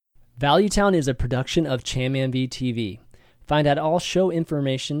Valuetown is a production of ChamMV TV. Find out all show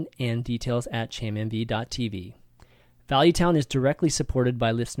information and details at chammv.tv. Valuetown is directly supported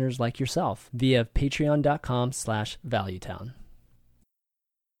by listeners like yourself via patreon.com/Valuetown.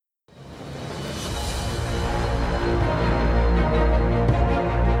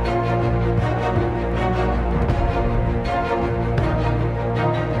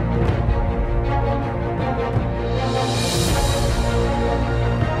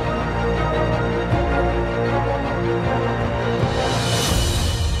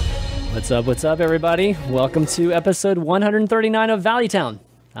 What's up, everybody? Welcome to episode 139 of Valuetown.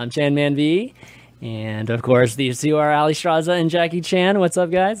 I'm Chan Man V, and of course, these two are Ali Straza and Jackie Chan. What's up,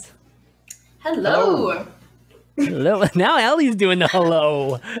 guys? Hello. Hello. Now Ellie's doing the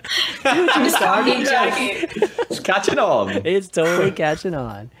hello. I'm talking, Jackie. It's catching on. It's totally catching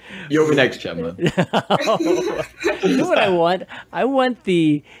on. You'll be next, Chandler. You know what I want? I want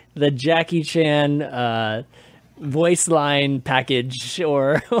the Jackie Chan voice line package,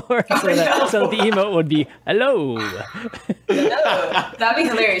 or so the emote would be hello. Hello. That'd be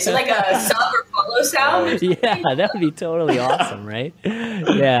hilarious. So like a sub or follow sound. Yeah, that would be totally awesome, right?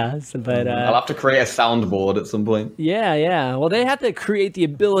 Yeah, but I'll have to create a soundboard at some point. Yeah. Well, they have to create the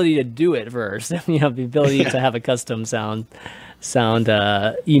ability to do it first. The ability to have a custom sound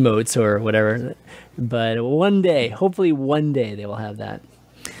emotes or whatever. But hopefully one day they will have that.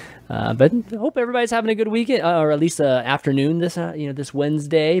 But I hope everybody's having a good weekend, or at least afternoon this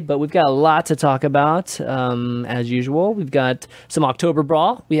Wednesday. But we've got a lot to talk about, as usual. We've got some October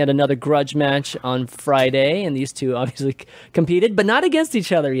Brawl. We had another grudge match on Friday, and these two obviously competed, but not against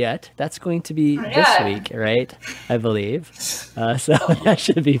each other yet. That's going to be this week, right? I believe. So that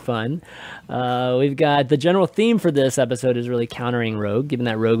should be fun. We've got the general theme for this episode is really countering Rogue, given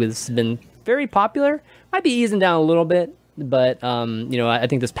that Rogue has been very popular. Might be easing down a little bit. But, I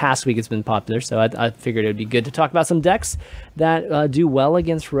think this past week it's been popular, so I figured it would be good to talk about some decks that do well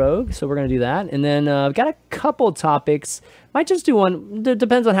against Rogue, so we're going to do that. And then I've got a couple topics. Might just do one.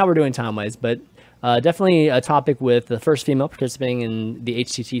 Depends on how we're doing time-wise, but definitely a topic with the first female participating in the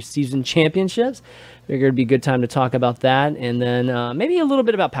HCT Season Championships. Figured it'd be a good time to talk about that. And then maybe a little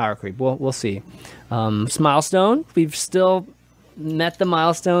bit about power creep. We'll see. Milestone. We've still met the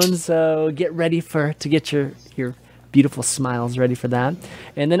milestones, so get ready to get your beautiful smiles ready for that.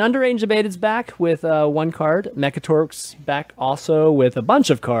 And then Underrange Debated's back with one card. Mechatork's back also with a bunch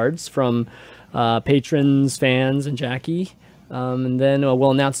of cards from patrons, fans, and Jackie. And then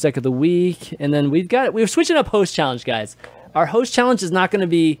we'll announce deck of the week. And then we're switching up host challenge, guys. Our host challenge is not going to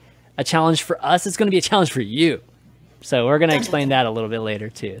be a challenge for us. It's going to be a challenge for you. So we're going to explain that a little bit later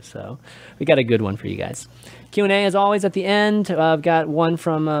too. So we got a good one for you guys. Q&A as always at the end. I've got one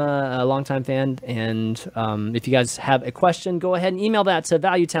from a longtime fan, and if you guys have a question, go ahead and email that to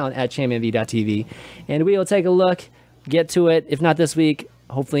valuetown@chammv.tv, and we will take a look, get to it. If not this week,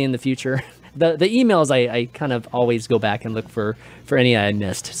 hopefully in the future. The emails I kind of always go back and look for any I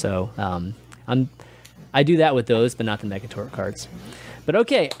missed. So I do that with those, but not the Mechatork cards. But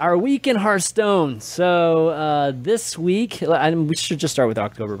okay, our week in Hearthstone. So this week, we should just start with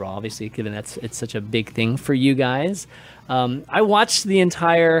October Brawl, obviously, given it's such a big thing for you guys. I watched the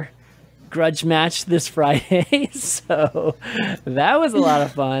entire grudge match this Friday, so that was a lot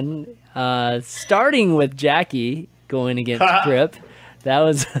of fun. Starting with Jackie going against Grip, that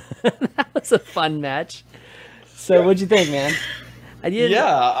was a fun match. So what'd you think, man?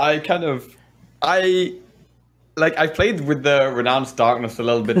 I played with the Renounced Darkness a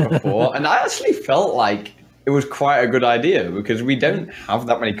little bit before, and I actually felt like it was quite a good idea because we don't have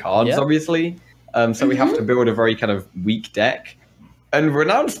that many cards, obviously. So we have to build a very kind of weak deck. And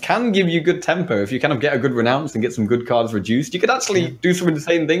Renounced can give you good tempo. If you kind of get a good Renounced and get some good cards reduced, you can actually do some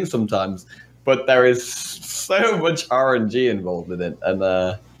insane things sometimes. But there is so much RNG involved in it. And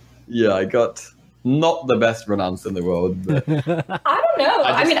I got not the best Renounced in the world. But I don't know.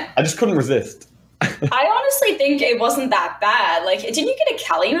 I just couldn't resist. I honestly think it wasn't that bad. Like, didn't you get a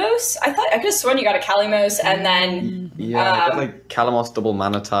Kalimos? I could have sworn you got a Kalimos and then I got like Kalamos Double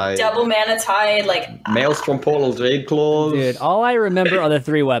Mana Tide, like Maelstrom Portal Jade Claws. Dude, all I remember are the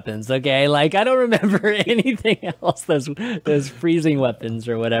 3 weapons. Okay, like I don't remember anything else. Those freezing weapons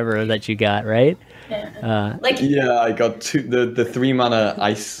or whatever that you got, right? Yeah. I got the 3 mana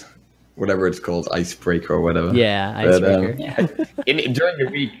ice. Whatever it's called, Icebreaker or whatever. Yeah, Icebreaker. During the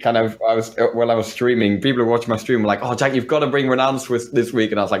week, kind of, while I was streaming, people who watched my stream were like, "Oh, Jack, you've got to bring Renounced this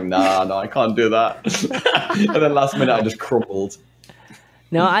week," and I was like, "No, I can't do that." And then last minute, I just crumbled.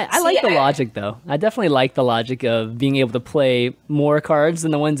 No, I like the logic, though. I definitely like the logic of being able to play more cards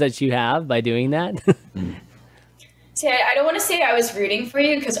than the ones that you have by doing that. I don't want to say I was rooting for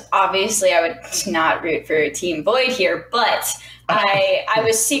you because obviously I would not root for Team Void here, but I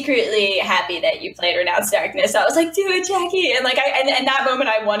was secretly happy that you played Renounced Darkness. I was like, do it, Jackie. And like, in that moment,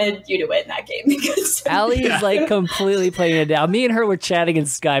 I wanted you to win that game because Allie's like completely playing it down. Me and her were chatting in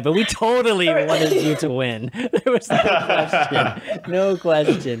Skype, but we totally wanted you to win. There was no question. No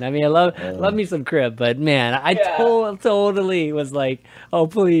question. I mean, I love me some Crib, but man, I totally was like, oh,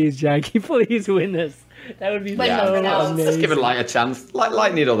 please, Jackie, please win this. That would be so amazing. Let's give it Light a chance.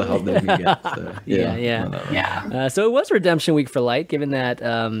 Light need all the help they can get. So, yeah. So it was redemption week for Light, given that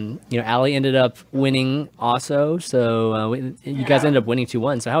Allie ended up winning also. So you guys ended up winning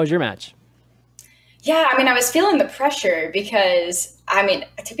 2-1. So how was your match? Yeah, I mean, I was feeling the pressure because, I mean,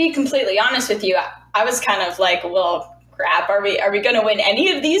 to be completely honest with you, I was kind of like, well, crap, are we going to win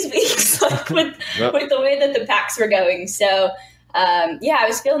any of these weeks like with the way that the packs were going? So. I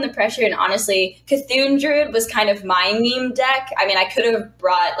was feeling the pressure, and honestly, Cthulhu Druid was kind of my meme deck. I mean, I could have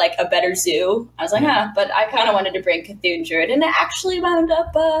brought like a better zoo. I was like, but I kind of wanted to bring Cthulhu Druid, and it actually wound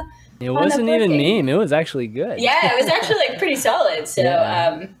up. It wasn't even meme; it was actually good. Yeah, it was actually like pretty solid. So,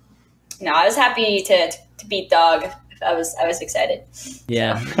 I was happy to beat Dog. I was excited.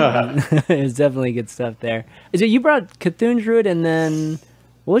 Yeah, it was definitely good stuff there. So you brought Cthulhu Druid, and then.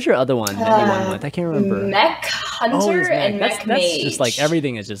 What was your other one that you won with? I can't remember. Mech Hunter and Mech Mage. That's just like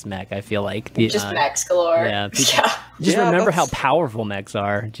everything is just mech, I feel like. Just mechs galore. Yeah. Just remember how powerful mechs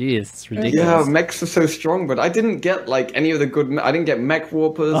are. Jeez, it's ridiculous. Yeah, mechs are so strong, but I didn't get like any of the good. I didn't get Mech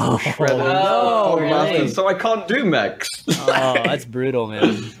Warpers or Shredders, really? so I can't do mechs. Oh, that's brutal,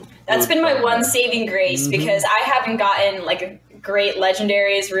 man. That's been my one saving grace because I haven't gotten like great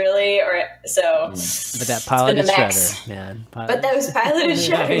legendaries really, but that piloted shredder, man. But those piloted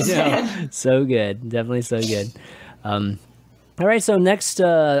shredders, man. So good, definitely so good. All right, so next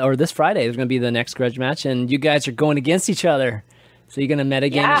or this Friday is going to be the next grudge match, and you guys are going against each other. So you're going to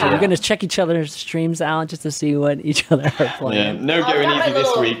metagame. Yeah. So you're going to check each other's streams out just to see what each other are playing. Yeah, no going easy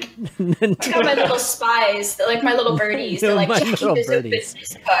this week. I got my little spies, like my little birdies. They're like, Jackie, there's a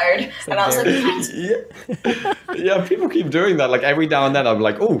business card. And I was like, yeah, people keep doing that. Like every now and then I'm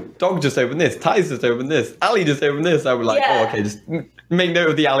like, oh, Dog just opened this, Ty's just opened this, Ali just opened this. I was like, oh, okay, just make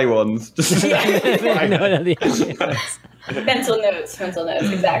note of the Ali ones. Just Mental notes,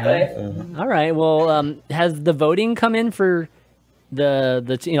 exactly. All right, well, has the voting come in for the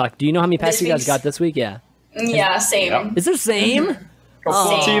do you know how many packs you guys got this week? Yeah, same. Yep. Is it the same?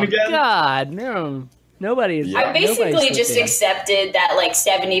 14 again. God, no, nobody's. I basically just accepted that like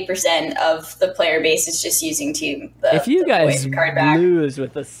 70% of the player base is just using if you guys lose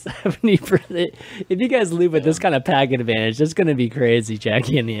with a 70%, if you guys lose with this kind of pack advantage, that's going to be crazy,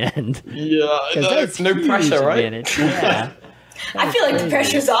 Jackie. In the end, that's no pressure, right? Yeah. I feel like the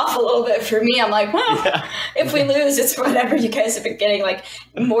pressure's off a little bit for me. I'm like, well, if we lose, it's whatever. You guys have been getting like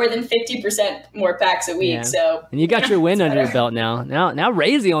more than 50% more packs a week. So, and you got your win under your belt now. Now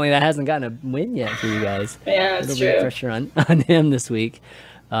Ray's the only that hasn't gotten a win yet for you guys. Yeah, that's true. Pressure on him this week.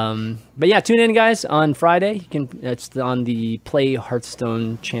 But yeah, tune in, guys, on Friday. It's on the Play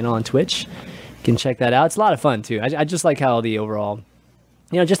Hearthstone channel on Twitch. You can check that out. It's a lot of fun too. I just like how the overall.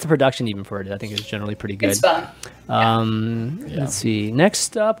 Just the production even for it, I think is generally pretty good. It's fun. Let's see.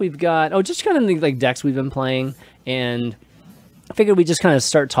 Next up, we've got just kind of the like decks we've been playing, and I figured we just kind of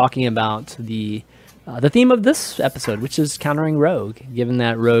start talking about the theme of this episode, which is countering Rogue. Given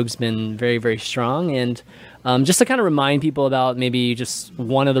that Rogue's been very, very strong, and just to kind of remind people about maybe just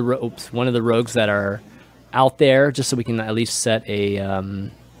one of the rogues that are out there, just so we can at least set a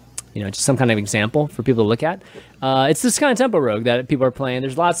just some kind of example for people to look at. It's this kind of tempo rogue that people are playing.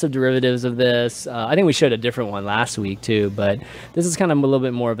 There's lots of derivatives of this. I think we showed a different one last week too, but this is kind of a little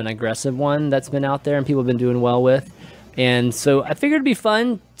bit more of an aggressive one that's been out there and people have been doing well with. And so I figured it'd be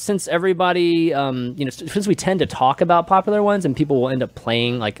fun since everybody, since we tend to talk about popular ones and people will end up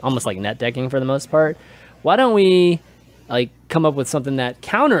playing like almost like net decking for the most part. Why don't we like come up with something that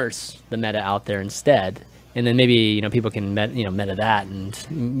counters the meta out there instead? And then maybe, people can meta that and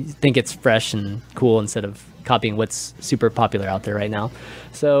think it's fresh and cool instead of copying what's super popular out there right now.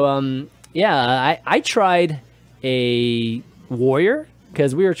 So, I tried a warrior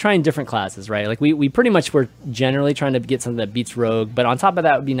because we were trying different classes, right? Like we pretty much were generally trying to get something that beats rogue, but on top of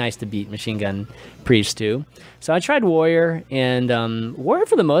that, it would be nice to beat machine gun priest too. So I tried warrior, and warrior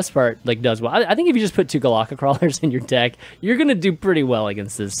for the most part like does well. I think if you just put 2 Galaka crawlers in your deck, you're gonna do pretty well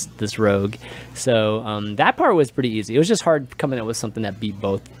against this rogue. So that part was pretty easy. It was just hard coming up with something that beat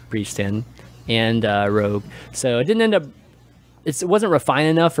both priest and rogue. So it didn't end up. It wasn't refined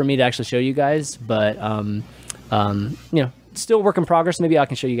enough for me to actually show you guys, but still work in progress. Maybe I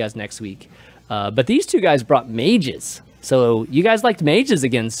can show you guys next week. But these two guys brought mages. So you guys liked mages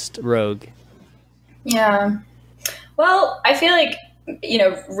against Rogue. Yeah. Well, I feel like,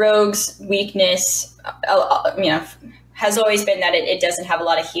 Rogue's weakness, has always been that it doesn't have a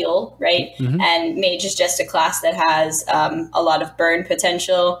lot of heal, right? Mm-hmm. And mage is just a class that has a lot of burn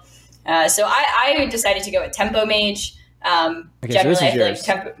potential. So I decided to go with tempo mage. Generally, so I feel like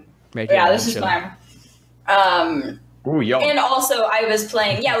tempo. This is mine. And also, I was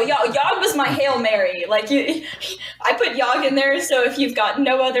playing. Yogg was my Hail Mary. Like I put Yogg in there, so if you've got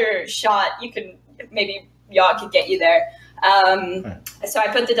no other shot, you can maybe Yogg could get you there. So I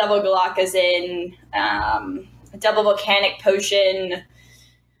put the double Galakas in, a double Volcanic Potion.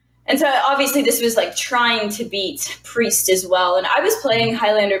 And so obviously this was like trying to beat Priest as well. And I was playing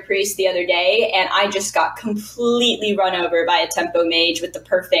Highlander Priest the other day, and I just got completely run over by a tempo mage with the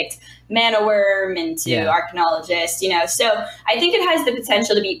perfect mana worm into Arcanologist, So I think it has the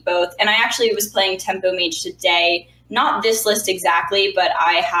potential to beat both. And I actually was playing tempo mage today, not this list exactly, but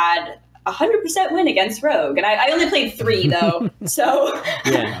I had 100% win against Rogue. And I only played 3 though. So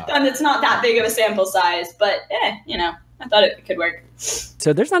and it's not that big of a sample size, but I thought it could work.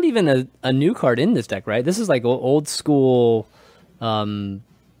 So there's not even a new card in this deck, right? This is like old school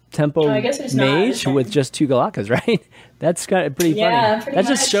tempo mage with just 2 Galakas, right? That's kind of pretty funny. That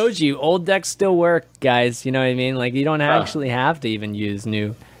just shows you old decks still work, guys. You know what I mean? Like you don't actually have to even use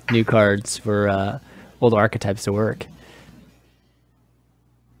new cards for old archetypes to work.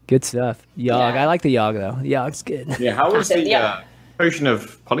 Good stuff. Yogg. I like the Yogg though. Yogg's good. Yeah, how was the Potion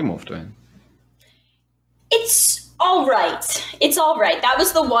of Polymorph doing? It's all right. It's all right. That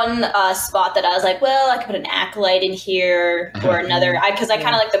was the one spot that I was like, well, I could put an Acolyte in here or another, because I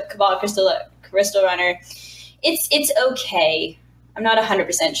kind of like the Cabal Crystal Runner. It's okay. I'm not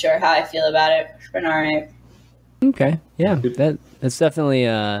 100% sure how I feel about it. It's been all right. Okay. Yeah, that's definitely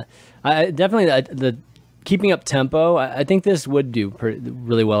the keeping up tempo. I think this would do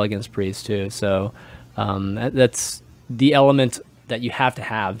really well against Priest too. So that's the element that you have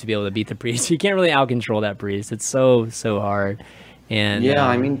to be able to beat the Priest. You can't really out-control that Priest. It's so hard. And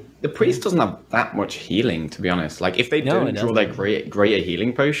I mean, the Priest doesn't have that much healing, to be honest. Like, if they don't draw their greater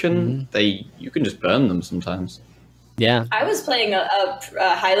healing potion, you can just burn them sometimes. Yeah. I was playing a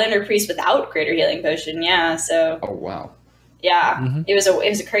Highlander Priest without greater healing potion, so... Oh, wow. Yeah, it was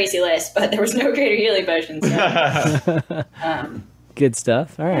a crazy list, but there was no greater healing potion. So. Good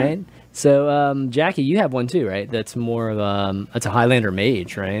stuff. All right. So, Jackie, you have one too, right? That's more of it's a Highlander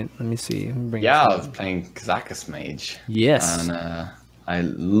mage, right? Let me see. I was playing Kazakus Mage. Yes. And I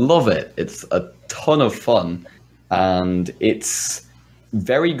love it. It's a ton of fun, and it's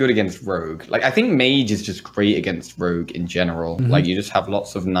very good against Rogue. Like, I think Mage is just great against Rogue in general. Like, you just have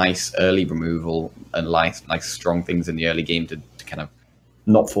lots of nice early removal and nice strong things in the early game to kind of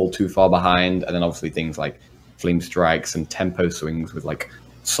not fall too far behind, and then obviously things like Flame Strikes and tempo swings with like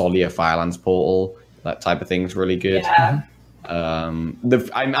Solia Firelands Portal, that type of thing's really good. Yeah. I'm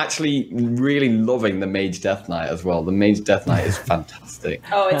actually really loving the Mage Death Knight as well. The Mage Death Knight is fantastic.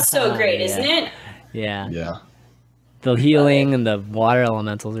 Oh, it's so great, isn't it? Yeah. Yeah. The healing and the water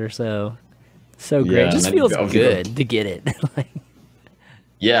elementals are so great. It just feels good to get it.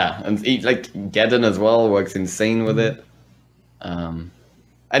 Yeah, and like Geddon as well works insane with it. And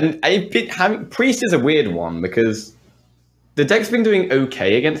Priest is a weird one because the deck's been doing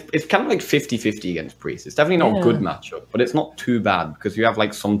okay against. It's kind of like 50-50 against Priest. It's definitely not a good matchup, but it's not too bad because you have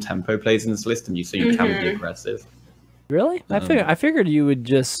like some tempo plays in this list, and you can be aggressive. Really? I figured you would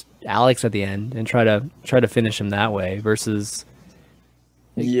just Alex at the end and try to finish him that way versus.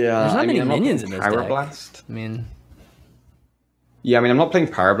 There's not many minions in this Pyroblast. deck. I mean. Yeah, I'm not playing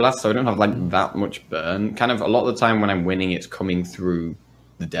Pyroblast, so I don't have like that much burn. Kind of a lot of the time when I'm winning, it's coming through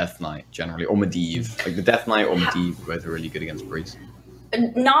the Death Knight generally, or Medivh. Like the Death Knight or Medivh both are really good against Priest.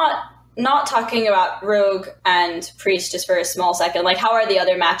 Not talking about Rogue and Priest just for a small second. Like, how are the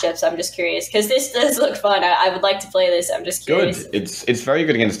other matchups? I'm just curious because this does look fun. I would like to play this. I'm just curious. Good. It's very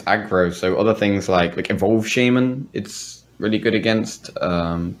good against aggro. So other things like Evolve Shaman, it's really good against.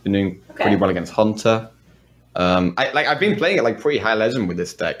 Been doing pretty well against Hunter. I've been playing it like pretty high legend with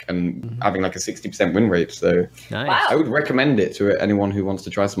this deck and having like a 60% win rate. So nice. I would recommend it to anyone who wants to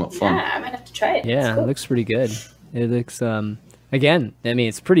try something fun. Yeah, I might have to try it. Yeah, cool. It looks pretty good. It looks again. I mean,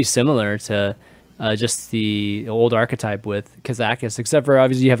 it's pretty similar to just the old archetype with Kazakus, except for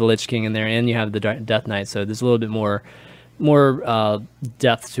obviously you have the Lich King in there and you have the Death Knight. So there's a little bit more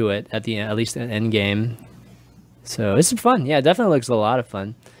depth to it at the end, at least in end game. So it's fun. Yeah, it definitely looks a lot of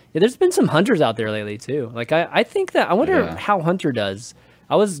fun. Yeah, there's been some hunters out there lately too. Like I think that I wonder how Hunter does.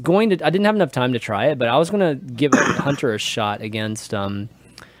 I didn't have enough time to try it, but I was gonna give Hunter a shot against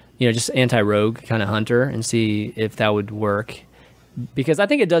just anti-rogue kind of hunter and see if that would work. Because I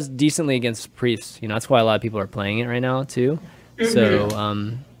think it does decently against priests. That's why a lot of people are playing it right now too. Mm-hmm. So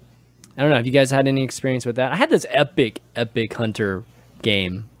I don't know if you guys had any experience with that. I had this epic hunter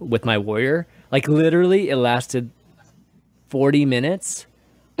game with my warrior. Like literally, it lasted 40 minutes.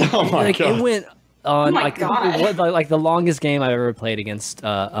 Oh my god! It went on like the longest game I've ever played against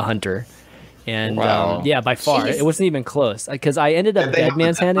a hunter. And wow. By far, it wasn't even close. Because I ended up dead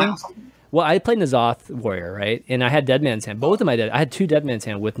man's handing. Well, I played N'Zoth Warrior, right? And I had Dead Man's Hand. Both of my I had 2 Dead Man's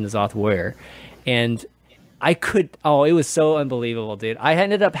Hand with N'Zoth Warrior. And it was so unbelievable, dude. I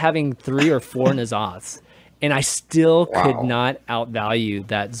ended up having 3 or 4 N'Zoths. And I still could not outvalue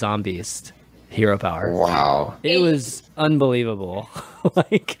that Zombiest hero power. Wow. It was unbelievable.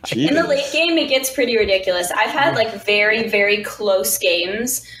 In the late game, it gets pretty ridiculous. I've had like very, very close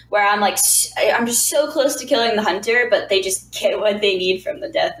games where I'm just so close to killing the hunter, but they just get what they need from the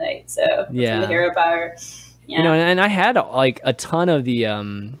Death Knight. So from the hero power. Yeah. And I had like a ton of the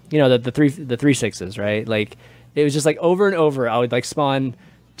the 3/6s, right? Like it was just like over and over I would like spawn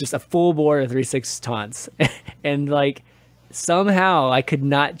just a full board of 3/6 taunts. And like somehow I could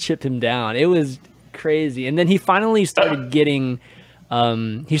not chip him down. It was crazy. And then he finally started getting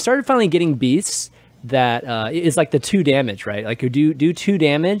beasts that is like the 2 damage, right? Like you do 2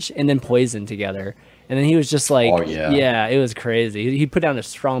 damage and then poison together. And then he was just like, it was crazy. He put down a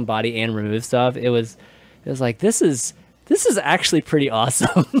strong body and remove stuff. It was like, this is actually pretty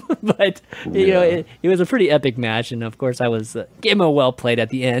awesome. But it was a pretty epic match, and of course I was game well played at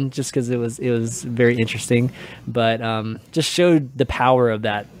the end, just because it was very interesting. But just showed the power of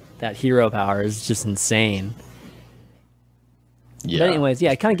that hero power is just insane. Yeah. But anyways,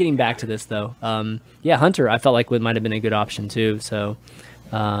 kind of getting back to this though. Hunter I felt like might have been a good option too. So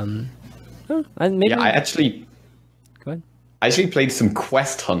I actually played some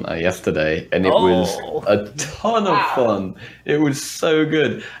Quest Hunter yesterday, and it was a ton of fun. It was so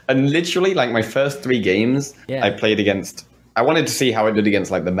good. And literally, like, my first 3 games, I played against... I wanted to see how it did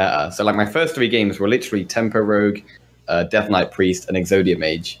against, like, the meta. So, like, my first 3 games were literally Tempo Rogue, Death Knight Priest, and Exodia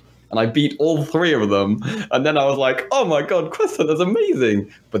Mage. And I beat all 3 of them. And then I was like, oh my god, Quest Hunter's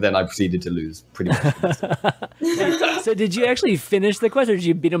amazing. But then I proceeded to lose pretty much. So did you actually finish the quest, or did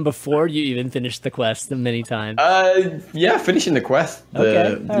you beat him before you even finished the quest many times? Finishing the quest.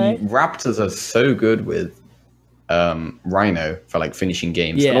 The Raptors are so good with Rhino for like finishing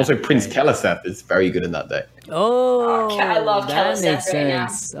games. And also Prince Keleseth is very good in that deck. I love Keleseth right now.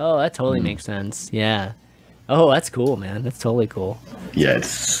 Oh, that totally makes sense. Yeah. Oh, that's cool, man. That's totally cool. Yeah, it's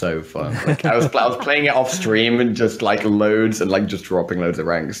so fun. Like, I was playing it off stream and just like loads and like just dropping loads of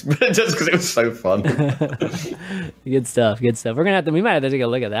ranks, just because it was so fun. Good stuff. We might have to take a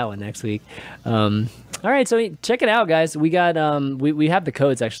look at that one next week. All right, so check it out, guys. We got we have the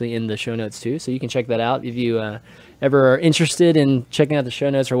codes actually in the show notes too, so you can check that out if you ever are interested in checking out the show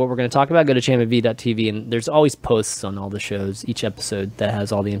notes or what we're going to talk about. Go to championv.tv, and there's always posts on all the shows, each episode that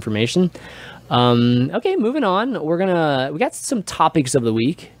has all the information. Okay, moving on. We got some topics of the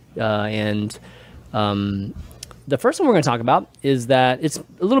week, and the first one we're going to talk about is that it's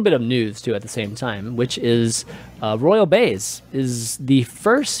a little bit of news too at the same time, which is Royal Bays is the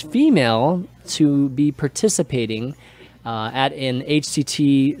first female to be participating at an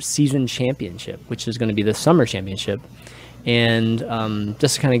HCT season championship, which is going to be the summer championship. And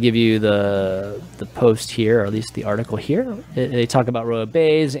just to kind of give you the post here, or at least the article here, they talk about Royal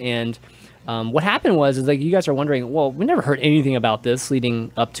Bays. And what happened is like, you guys are wondering, well, we never heard anything about this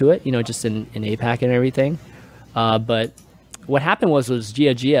leading up to it, just in APAC and everything. But what happened was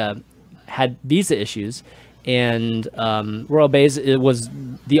Gia had visa issues, and Royal Bays, it was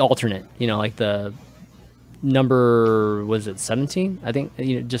the alternate, like the number, was it 17? I think,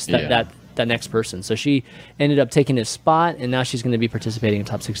 just that next person. So she ended up taking his spot, and now she's going to be participating in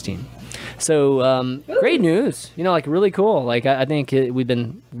top 16. So great news, like really cool. Like I think we've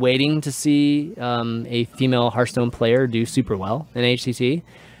been waiting to see a female Hearthstone player do super well in HCT.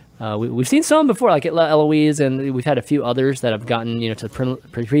 We've seen some before, like at Eloise, and we've had a few others that have gotten to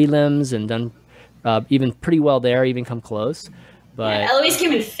prelims and done even pretty well there, even come close. But Eloise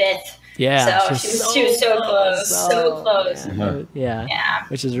came in 5th. Yeah, so she was so close, so close. Yeah,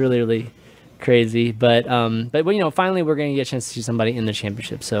 which is really, really crazy. But finally we're going to get a chance to see somebody in the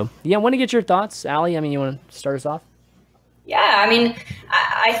championship. So I want to get your thoughts, Allie. You want to start us off? Yeah,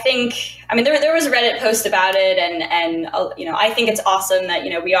 I think there was a Reddit post about it, and I think it's awesome that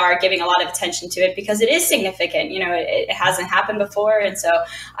we are giving a lot of attention to it, because it is significant. It hasn't happened before, and so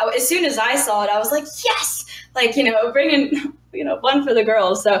as soon as I saw it, I was like, yes, bringing one for the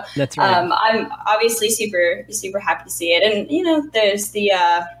girls. So that's right. I'm obviously super happy to see it, and there's the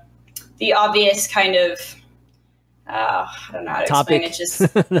the obvious kind of I don't know how to topic. explain it. Just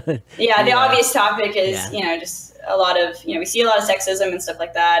the obvious topic is just a lot of we see a lot of sexism and stuff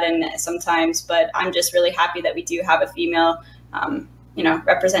like that, and sometimes. But I'm just really happy that we do have a female,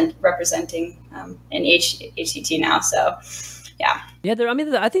 representing in HCT now. So yeah.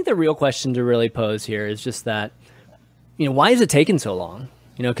 I think the real question to really pose here is just that, why is it taking so long?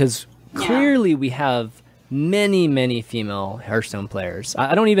 Because clearly we have many female Hearthstone players.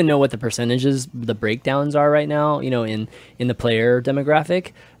 I don't even know what the percentages, the breakdowns are right now, in the player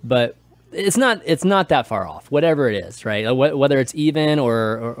demographic, but it's not that far off, whatever it is, right? Whether it's even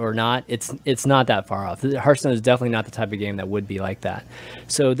or not, it's not that far off. Hearthstone is definitely not the type of game that would be like that.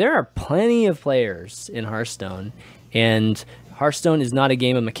 So there are plenty of players in Hearthstone, and Hearthstone is not a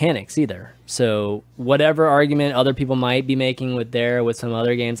game of mechanics either. So whatever argument other people might be making with some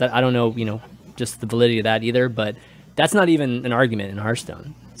other games, I don't know, just the validity of that either, but that's not even an argument in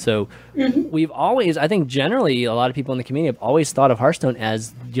Hearthstone. So we've always, I think generally a lot of people in the community have always thought of Hearthstone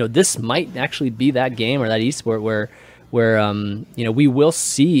as, this might actually be that game or that esport where we will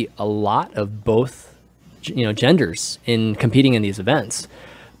see a lot of both, genders in competing in these events.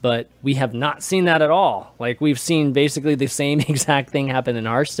 But we have not seen that at all. Like, we've seen basically the same exact thing happen in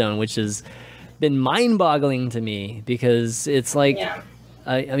Hearthstone, which has been mind-boggling to me, because it's like,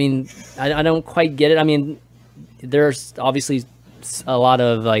 I don't quite get it. I mean, there's obviously a lot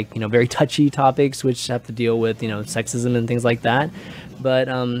of very touchy topics which have to deal with sexism and things like that. But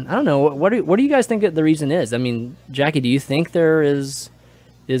I don't know. What do you guys think the reason is? I mean, Jackie, do you think there is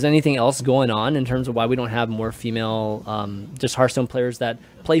anything else going on in terms of why we don't have more female just Hearthstone players that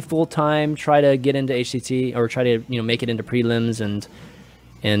play full time, try to get into HCT, or try to make it into prelims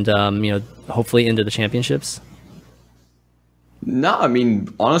and hopefully into the championships? No, I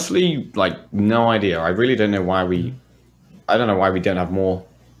mean, honestly, no idea. I really don't know why I don't know why we don't have more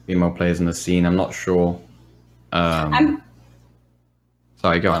female players in the scene. I'm not sure. Sorry,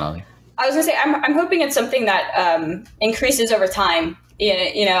 go on, Ali. I was gonna say I'm hoping it's something that increases over time.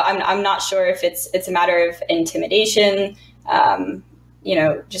 I'm not sure if it's a matter of intimidation,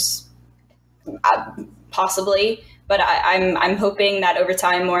 just possibly. But I'm hoping that over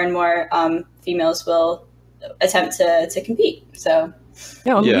time, more and more females will attempt to compete. So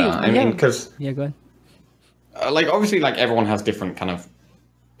I mean, because go ahead. Obviously, everyone has different kind of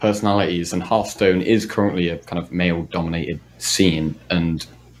personalities, and Hearthstone is currently a kind of male-dominated scene, and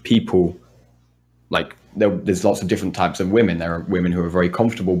people there's lots of different types of women. There are women who are very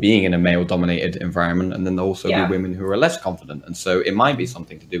comfortable being in a male-dominated environment, and then there'll also be women who are less confident. And so it might be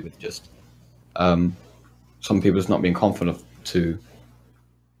something to do with just some people just not being confident to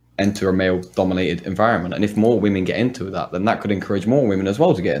enter a male-dominated environment. And if more women get into that, then that could encourage more women as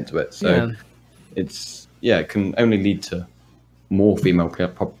well to get into it. So it can only lead to more female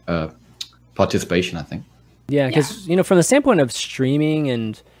participation, I think. Yeah, because from the standpoint of streaming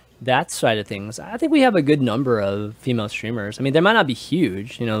and that side of things, I think we have a good number of female streamers. I mean, they might not be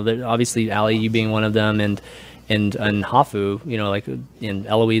huge, obviously Ali, you being one of them, and Hafu, and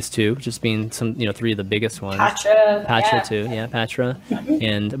Eloise too, just being some, three of the biggest ones. Patra too, Patra.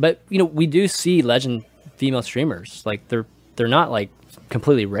 But we do see legend female streamers. They're not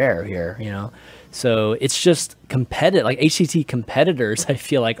completely rare here, So it's just competitive, HCT competitors, I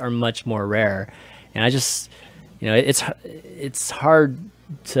feel are much more rare. And I just, it's hard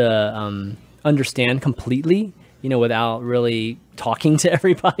to understand completely, without really talking to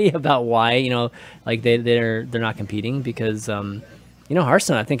everybody about why, they're not competing, because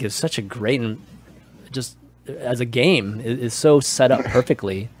Hearthstone, I think, is such a great, and just as a game is so set up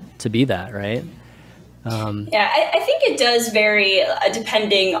perfectly to be that, right? I think it does vary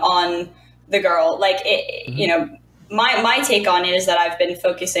depending on the girl. My take on it is that I've been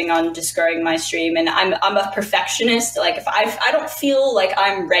focusing on just growing my stream, and I'm a perfectionist. If I don't feel like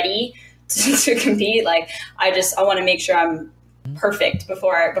I'm ready to compete, I want to make sure I'm perfect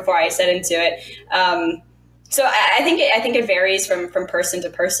before I set into it. So I think it varies from person to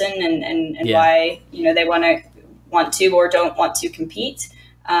person, and why they want to or don't want to compete.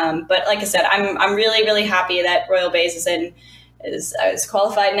 But like I said, I'm really, really happy that Royal Bays is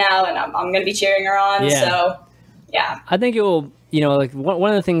qualified now, and I'm going to be cheering her on. Yeah. So. Yeah, I think it will,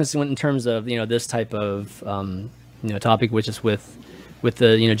 one of the things in terms of, this type of, topic, which is with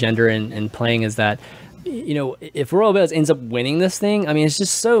the, gender and playing, is that, if Royal Bells ends up winning this thing, I mean, it's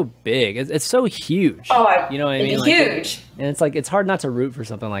just so big. It's so huge. Oh, you know what I mean? Huge. And it's it's hard not to root for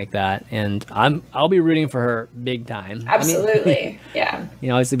something like that. And I'll be rooting for her big time. Absolutely. Yeah.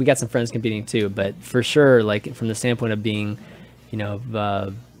 Obviously we got some friends competing too, but for sure, from the standpoint of being,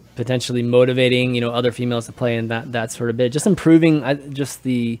 potentially motivating, other females to play in that sort of bit, just improving just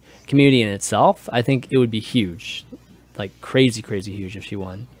the community in itself. I think it would be huge, like crazy huge if she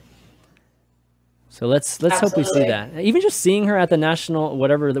won. So let's hope we see that. Even just seeing her at the national,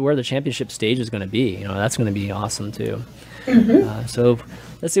 where the championship stage is going to be, that's going to be awesome too. So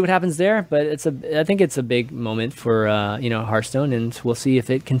let's see what happens there. But I think it's a big moment for Hearthstone, and we'll see if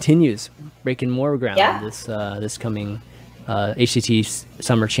it continues breaking more ground this coming HCT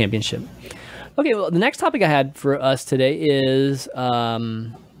Summer Championship. Okay, well, the next topic I had for us today is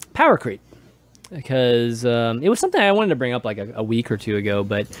power creep. Because it was something I wanted to bring up like a week or two ago,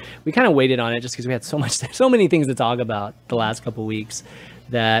 but we kind of waited on it just because we had so many things to talk about the last couple of weeks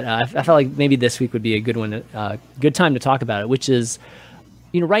that I felt like maybe this week would be a good time to talk about it. Which is,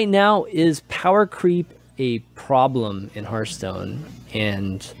 right now, is power creep a problem in Hearthstone?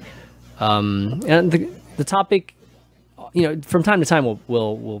 And the topic, from time to time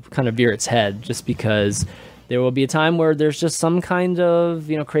will kind of veer its head just because. There will be a time where there's just some kind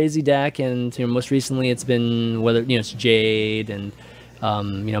of crazy deck, and most recently it's been whether it's Jade, and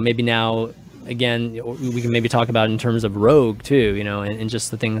maybe now again we can maybe talk about it in terms of Rogue too, and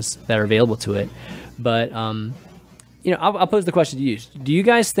just the things that are available to it. But I'll pose the question to you: do you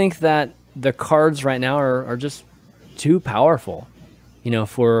guys think that the cards right now are just too powerful,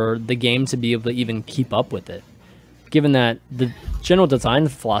 for the game to be able to even keep up with it? Given that the general design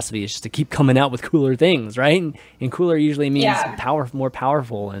philosophy is just to keep coming out with cooler things, right? And cooler usually means more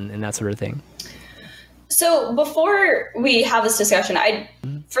powerful and that sort of thing. So before we have this discussion,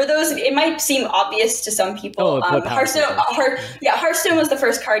 for those, it might seem obvious to some people. Hearthstone was the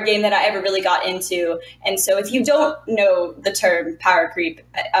first card game that I ever really got into. And so if you don't know the term power creep,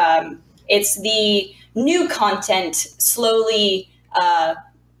 it's the new content slowly,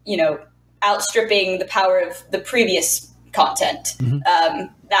 outstripping the power of the previous content.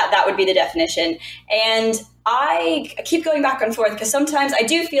 That would be the definition. And I keep going back and forth because sometimes I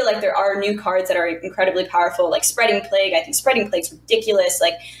do feel like there are new cards that are incredibly powerful, like Spreading Plague. I think Spreading Plague's ridiculous.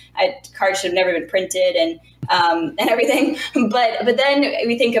 Like, cards should have never been printed and everything. But then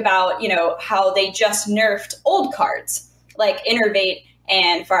we think about, how they just nerfed old cards like Innervate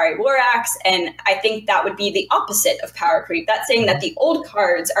and Fiery War Axe, and I think that would be the opposite of power creep. That's saying that the old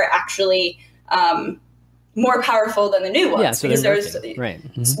cards are actually more powerful than the new ones. Yeah, so because there's right.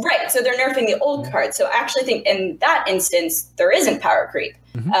 Right, so they're nerfing the old cards. So I actually think in that instance, there isn't power creep.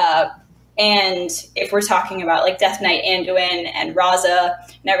 And if we're talking about like Death Knight Anduin and Raza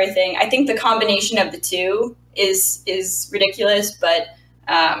and everything, I think the combination of the two is ridiculous, but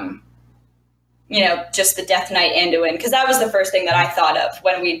just the Death Knight Anduin, because that was the first thing that I thought of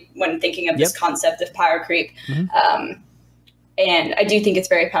when thinking of this concept of power creep. And I do think it's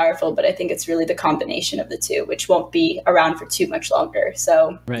very powerful, but I think it's really the combination of the two, which won't be around for too much longer.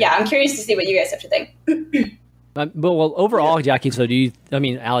 So I'm curious to see what you guys have to think. Well, overall, Jackie, so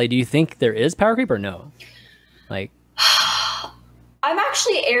Allie, do you think there is power creep or no? Like, I'm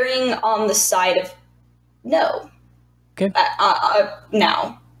actually erring on the side of no. Okay.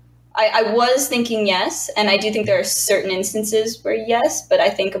 Now. I was thinking yes, and I do think there are certain instances where yes, but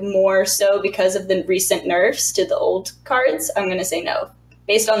I think more so because of the recent nerfs to the old cards, I'm going to say no,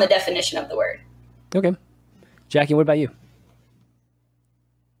 based on the definition of the word. Okay. Jackie, what about you?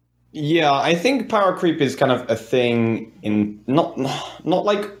 Yeah, I think power creep is kind of a thing in not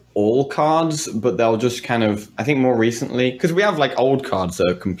like all cards, but they'll just kind of, I think more recently, because we have like old cards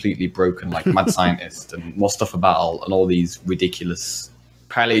that are completely broken, like Mad Scientist and More Stuff of Battle and all these ridiculous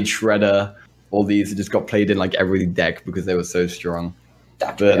Pallid Shredder, all these that just got played in like every deck because they were so strong.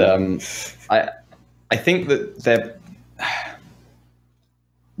 But I think that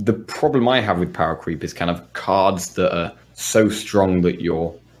the problem I have with power creep is kind of cards that are so strong that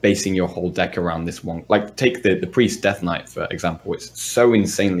you're basing your whole deck around this one. Like take the Priest Death Knight for example. It's so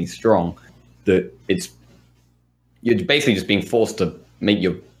insanely strong that you're basically just being forced to make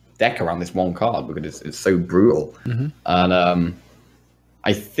your deck around this one card because it's so brutal. And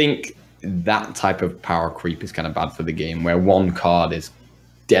I think that type of power creep is kind of bad for the game, where one card is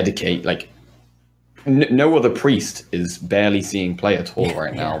dedicated, like no other Priest is barely seeing play at all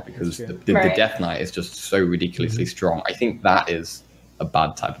right now because the Death Knight is just so ridiculously strong. I think that is a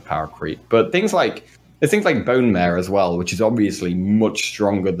bad type of power creep. But there's things like Bone Mare as well, which is obviously much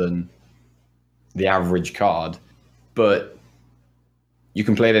stronger than the average card, but you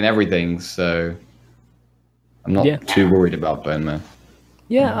can play it in everything, so I'm not too worried about Bone Mare.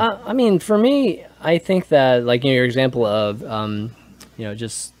 Yeah, I mean, for me, I think that, like, your example of,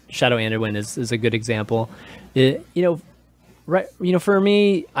 just Shadow Anduin is a good example. For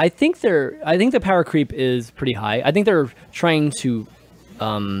me, I think the power creep is pretty high. I think they're trying to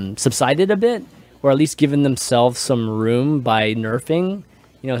subsided a bit, or at least given themselves some room by nerfing,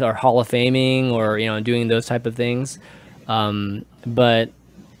 or Hall of Faming, or doing those type of things. But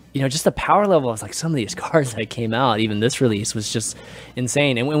just the power level of like some of these cards that came out, even this release, was just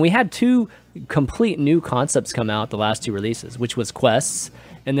insane. And when we had 2 complete new concepts come out the last 2 releases, which was quests,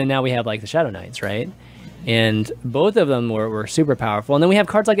 and then now we have like the Shadow Knights, right? And both of them were super powerful. And then we have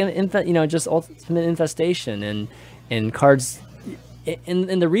cards like just Ultimate Infestation and cards.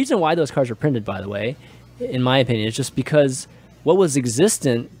 And the reason why those cards are printed, by the way, in my opinion, is just because what was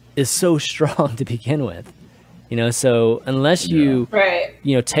existent is so strong to begin with. So unless you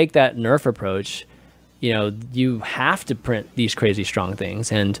take that nerf approach, you have to print these crazy strong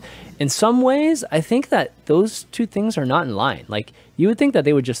things. And in some ways, I think that those 2 things are not in line. Like, you would think that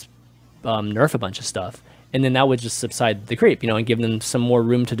they would just nerf a bunch of stuff, and then that would just subside the creep, and give them some more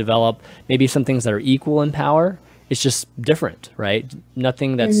room to develop maybe some things that are equal in power. It's just different, right?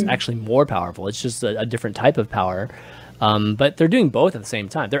 Nothing that's actually more powerful. It's just a different type of power. But they're doing both at the same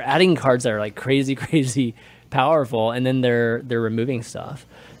time. They're adding cards that are like crazy, crazy powerful, and then they're removing stuff.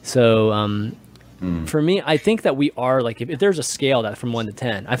 So for me, I think that we are like, if there's a scale that from 1 to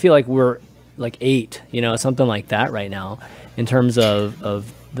 10, I feel like we're like 8, something like that right now in terms of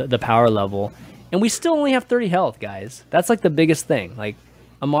the power level. And we still only have 30 health, guys. That's like the biggest thing. Like,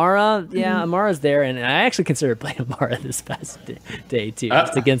 Amara, Amara's there, and I actually considered playing Amara this past day too,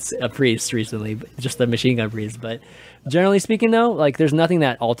 just against a priest recently, just a machine gun priest. But generally speaking, though, like, there's nothing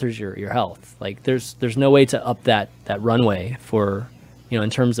that alters your health. Like, there's no way to up that runway for, in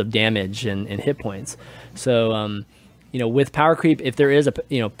terms of damage and hit points. So, with power creep, if there is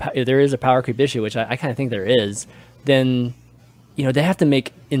a power creep issue, which I kind of think there is, then they have to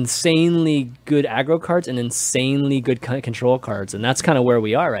make insanely good aggro cards and insanely good control cards. And that's kind of where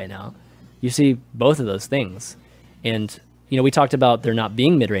we are right now. You see both of those things. And, we talked about there not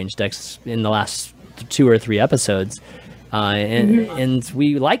being mid-range decks in the last 2 or 3 episodes. And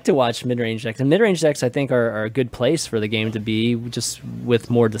we like to watch mid-range decks. And mid-range decks, I think, are a good place for the game to be, just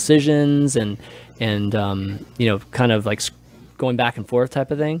with more decisions and kind of like going back and forth type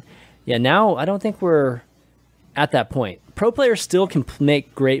of thing. Yeah, now I don't think we're at that point. Pro players still can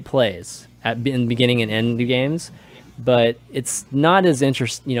make great plays in the beginning and end of games, but it's not as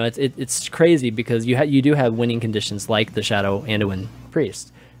interesting. It's crazy because you do have winning conditions like the Shadow Anduin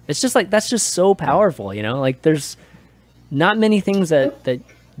Priest. It's just like, that's just so powerful. Like, there's not many things that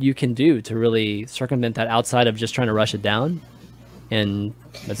you can do to really circumvent that outside of just trying to rush it down, and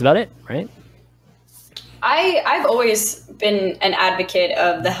that's about it, right? I've always been an advocate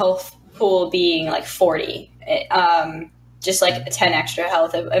of the health pool being like 40. Just like a 10 extra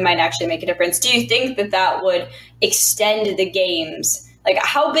health, it might actually make a difference. Do you think that would extend the games? Like,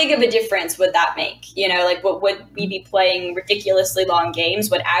 how big of a difference would that make? Like, what would we be playing ridiculously long games?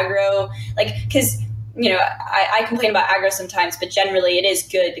 Would aggro, like, because, I complain about aggro sometimes, but generally it is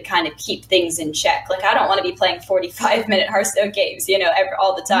good to kind of keep things in check. Like, I don't want to be playing 45-minute Hearthstone games,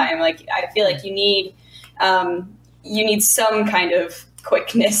 all the time. Like, I feel like you need some kind of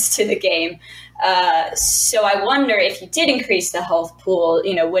quickness to the game. So I wonder, if you did increase the health pool,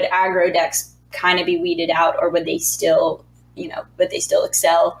 would aggro decks kind of be weeded out, or would they still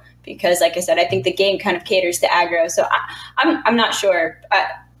excel? Because, like I said, I think the game kind of caters to aggro. So I'm not sure. I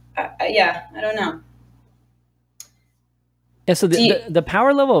don't know. Yeah. So the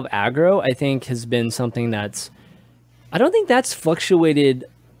power level of aggro, I think, has been something I don't think that's fluctuated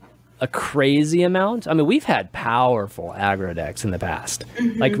a crazy amount. I mean, we've had powerful aggro decks in the past,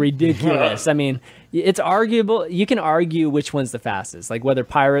 like ridiculous. I mean, it's arguable. You can argue which one's the fastest, like whether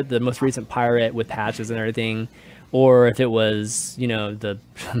Pirate, the most recent Pirate with patches and everything, or if it was, the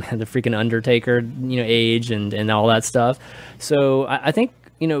freaking Undertaker, age and all that stuff. So I think,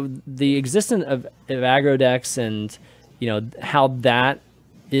 the existence of aggro decks and, how that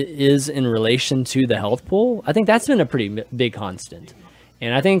is in relation to the health pool, I think that's been a pretty big constant.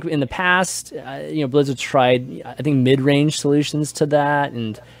 And I think in the past, Blizzard tried, I think, mid-range solutions to that,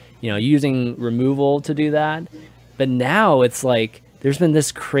 and using removal to do that. But now it's like there's been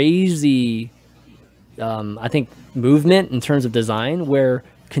this crazy, I think, movement in terms of design where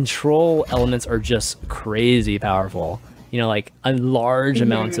control elements are just crazy powerful. Like a large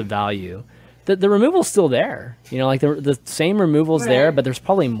amounts of value. The removal's still there. Like the same removal's there, but there's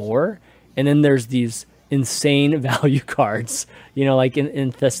probably more. And then there's these insane value cards, like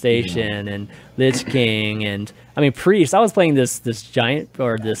Infestation and Lich King, and I mean Priest. I was playing this giant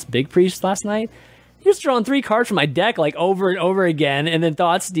or this big Priest last night. He was drawing 3 cards from my deck like over and over again, and then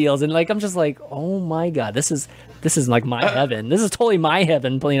Thought Steals, and like I'm just like, oh my god, this is this is like my heaven. This is totally my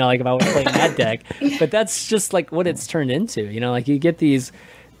heaven, you know, like if I was playing that deck. But that's just like what it's turned into, you know, like you get these,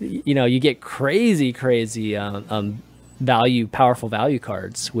 you know, you get crazy powerful value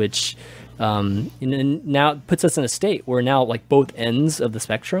cards, which now it puts us in a state where now like both ends of the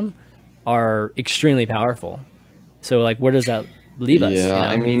spectrum are extremely powerful. So like, where does that leave us? Yeah, you know?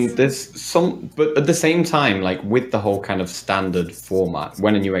 I mean, there's some, but at the same time, like with the whole kind of standard format,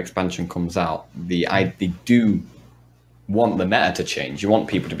 when a new expansion comes out, they do want the meta to change. You want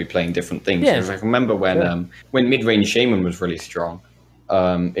people to be playing different things. Yeah. Because I remember when mid-range Shaman was really strong,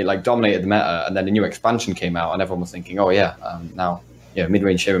 it like dominated the meta, and then a new expansion came out, and everyone was thinking, oh yeah, now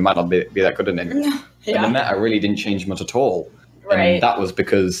mid-range Shaman might not be that good anymore. Yeah. And the meta really didn't change much at all. Right. And that was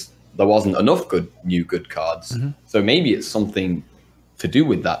because there wasn't enough good cards. Mm-hmm. So maybe it's something to do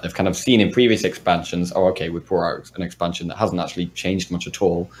with that. They've kind of seen in previous expansions, oh, okay, we pour out an expansion that hasn't actually changed much at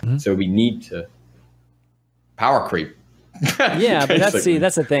all. Mm-hmm. So we need to power creep. Yeah, but that's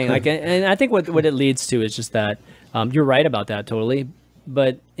the thing. Like, and I think what it leads to is just that you're right about that totally.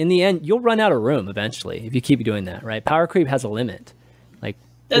 But in the end, you'll run out of room eventually if you keep doing that, right? Power creep has a limit. Like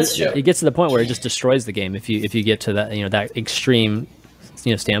That's true. It gets to the point where it just destroys the game if you get to that, you know, that extreme,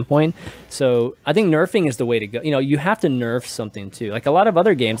 you know, standpoint. So I think nerfing is the way to go. You know, you have to nerf something too. Like a lot of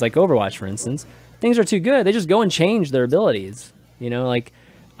other games, like Overwatch, for instance, things are too good. They just go and change their abilities. You know, like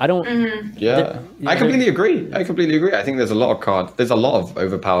I don't. Yeah, I completely agree. I think there's a lot of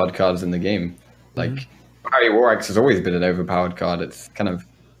overpowered cards in the game. Like Harry Warx has always been an overpowered card. It's kind of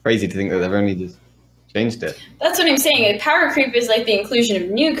crazy to think that they've only just changed it. That's what I'm saying. Power creep is like the inclusion of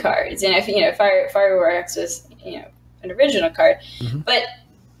new cards, and if you know, Fireworks was, you know, an original card. But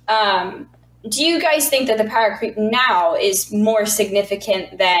do you guys think that the power creep now is more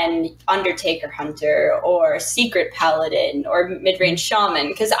significant than Undertaker Hunter or Secret Paladin or Midrange Shaman?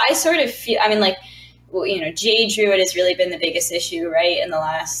 Because I sort of feel, I mean, like, well, you know, Jade Druid has really been the biggest issue, right, in the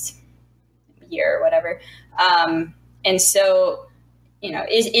last year or whatever. And so, you know,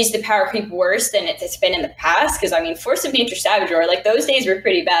 is the power creep worse than it's been in the past? Because, I mean, Force of Nature Savage Roar, like, those days were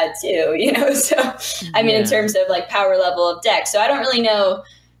pretty bad, too, you know? So, I mean, in terms of, like, power level of deck. So I don't really know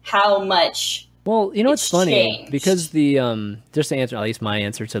how much. Well, you know, it's funny changed. because the just to answer, at least my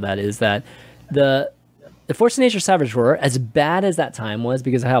answer to that is that the Force of Nature Savage Roar, as bad as that time was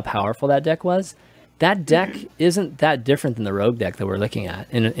because of how powerful that deck was, that deck isn't that different than the Rogue deck that we're looking at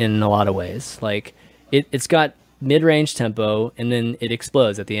in a lot of ways. Like it's got mid-range tempo and then it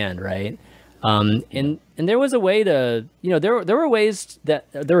explodes at the end, right? And there was a way to, you know, there were ways that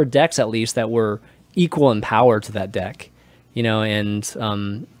there were decks at least that were equal in power to that deck, you know,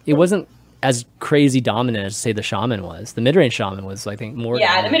 and it wasn't as crazy dominant as, say, the Shaman was. The mid-range Shaman was, I think, more.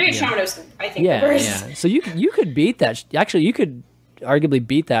 Yeah, dominant. the mid-range Shaman was, I think, the worst. Yeah. So you could beat that. Actually, you could arguably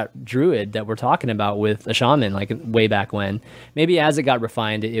beat that Druid that we're talking about with a Shaman, like way back when. Maybe as it got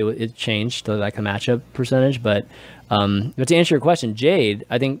refined, it changed to like a matchup percentage. But to answer your question, Jade,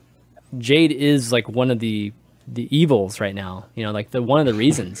 I think Jade is like one of the evils right now. You know, like one of the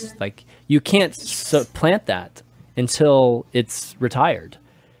reasons. Like you can't plant that until it's retired.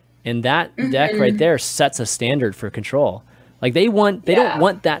 And that deck right there sets a standard for control. Like they don't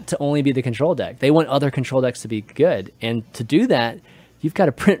want that to only be the control deck. They want other control decks to be good. And to do that, you've got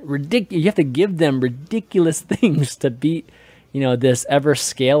to print you have to give them ridiculous things to beat, you know, this ever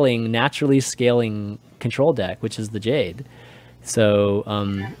scaling, naturally scaling control deck, which is the Jade. So,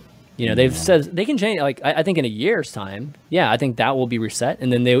 you know, they've said they can change. Like I think in a year's time, I think that will be reset,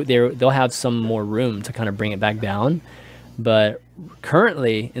 and then they'll have some more room to kind of bring it back down. But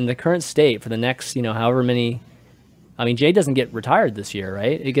currently, in the current state, for the next, you know, however many, I mean, Jade doesn't get retired this year,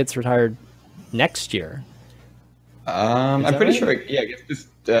 right? It gets retired next year. I'm pretty sure. Yeah, it gets just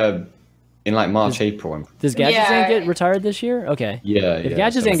in like March, April. Does Gadgetzan get retired this year? Okay. Yeah. If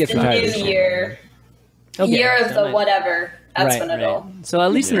Gadgetzan gets retired this year, year of the whatever. That's when it'll. Right. So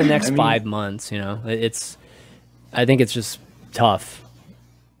at least in the next 5 months, you know, I think it's just tough.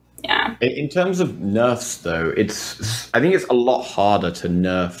 Yeah. In terms of nerfs, though, I think it's a lot harder to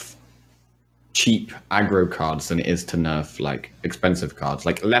nerf cheap aggro cards than it is to nerf like expensive cards.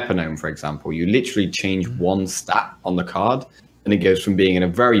 Like Leponome, for example, you literally change one stat on the card, and it goes from being a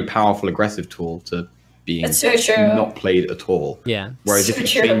very powerful aggressive tool to being not played at all. Yeah. Whereas if you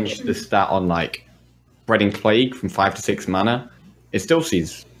change the stat on like Spreading Plague from 5 to 6 mana, it still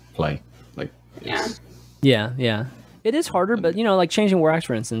sees play. Like Yeah. It is harder, but, you know, like changing Warax,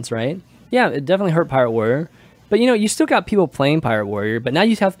 for instance, right? Yeah, it definitely hurt Pirate Warrior. But, you know, you still got people playing Pirate Warrior, but now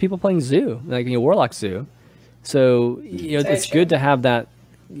you have people playing Zoo, like, you know, Warlock Zoo. So, you know, it's good to have that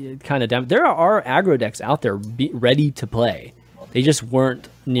kind of there are aggro decks out there ready to play. They just weren't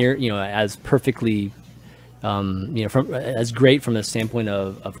near, you know, as perfectly from as great from a standpoint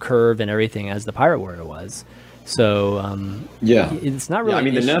of curve and everything as the Pirate Warrior was. So it's not really. Yeah, I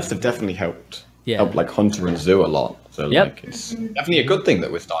mean, the nerfs have definitely helped. Yeah. Help like Hunter and Zoo a lot. So Yep. it's definitely a good thing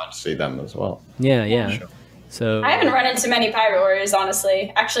that we're starting to see them as well. Yeah. Sure. So I haven't run into many Pirate Warriors,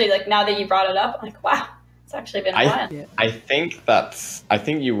 honestly. Actually, like now that you brought it up, I'm like, wow, it's actually been a while. I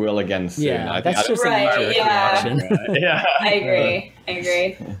think you will again soon. Yeah, I think that's just Right, a yeah. reaction. yeah. I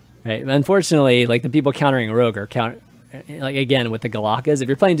agree. Right. Unfortunately, like the people countering Rogue are like again with the Galakas. If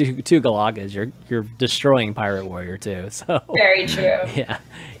you're playing two Galakas, you're destroying Pirate Warrior too. So Very true. yeah,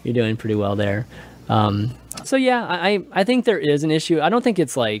 you're doing pretty well there. So yeah, I think there is an issue. I don't think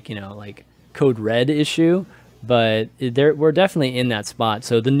it's like like Code Red issue, but we're definitely in that spot.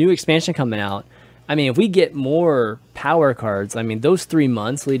 So the new expansion coming out. I mean, if we get more power cards, I mean, those 3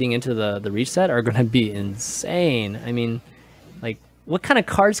 months leading into the reset are going to be insane. I mean, like, what kind of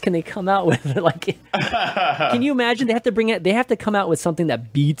cards can they come out with? Like, can you imagine they have to come out with something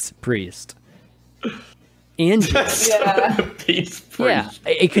that beats Priest and Jade. Beats Priest. Yeah,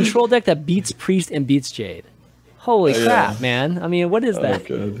 a control deck that beats Priest and beats Jade. Holy crap, man! I mean, what is that?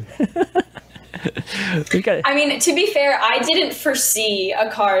 Good. I mean, to be fair, I didn't foresee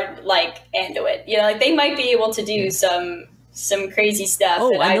a card like Anduin. Like they might be able to do some crazy stuff. Oh,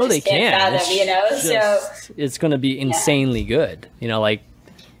 that I know just they can. Fathom, so it's going to be insanely good. Like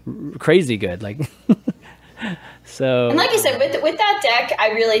crazy good. Like so. And like I said, with that deck,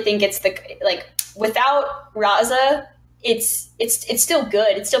 I really think it's without Raza, it's still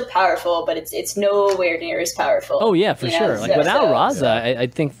good. It's still powerful, but it's nowhere near as powerful. Oh yeah, for sure. Like without Raza, I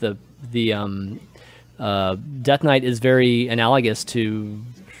think the Death Knight is very analogous to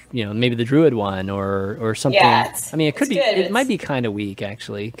maybe the Druid one or something. Yeah, I mean, it could be. good. It might be kind of weak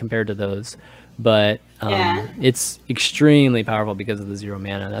actually compared to those, but it's extremely powerful because of the 0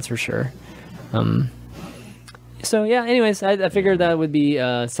 mana. That's for sure. So yeah. Anyways, I figured that would be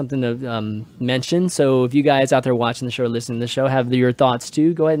something to mention. So if you guys out there watching the show, or listening to the show, have your thoughts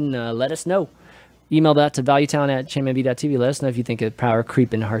too, go ahead and let us know. Email that to valuetown@championb.tv. Let us know if you think a power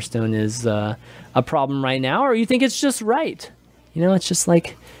creep in Hearthstone is a problem right now, or you think it's just right. It's just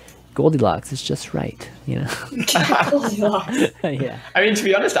like Goldilocks. It's just right. Goldilocks. Yeah. I mean, to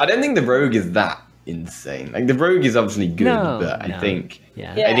be honest, I don't think the Rogue is that insane. Like the Rogue is obviously good, but I think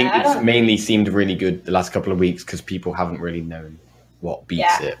it's mainly seemed really good the last couple of weeks because people haven't really known what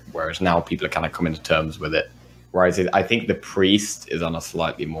beats it. Whereas now people are kind of coming to terms with it. Whereas I think the Priest is on a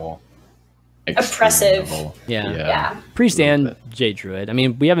slightly more oppressive level. Yeah. Priest and Jade Druid. I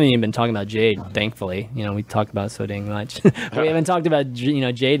mean, we haven't even been talking about Jade, thankfully. We talked about it so dang much. We haven't talked about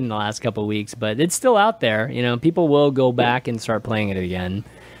Jade in the last couple of weeks, but it's still out there. People will go back and start playing it again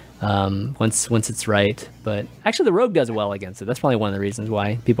once it's right. But actually, the Rogue does well against it. That's probably one of the reasons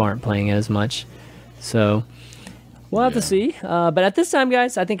why people aren't playing it as much. So we'll have to see. But at this time,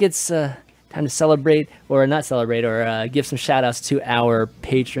 guys, I think it's time to celebrate, or not celebrate, or give some shout outs to our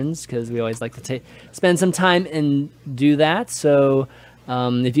patrons, because we always like to spend some time and do that. So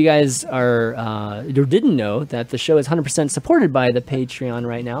if you guys are or didn't know that the show is 100% supported by the Patreon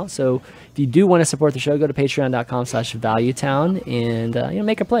right now. So if you do want to support the show, go to patreon.com/valuetown and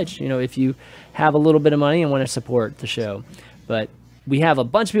make a pledge. If you have a little bit of money and want to support the show. But we have a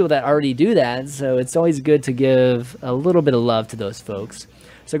bunch of people that already do that, so it's always good to give a little bit of love to those folks.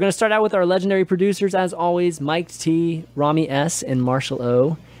 So we're going to start out with our legendary producers, as always, Mike T, Rami S, and Marshall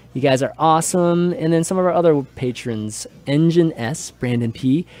O. You guys are awesome. And then some of our other patrons, Engine S, Brandon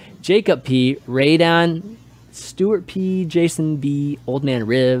P, Jacob P, Raydon, Stuart P, Jason B, Old Man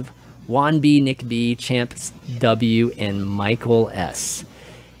Riv, Juan B, Nick B, Champs W, and Michael S.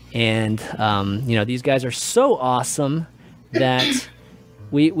 And, these guys are so awesome that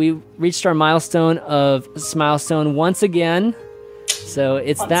we reached our milestone of Smilestone once again. So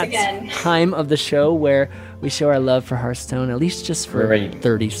it's time of the show where we show our love for Hearthstone, at least just for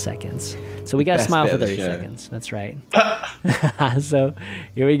 30 seconds. So we got to smile for 30 seconds. That's right. So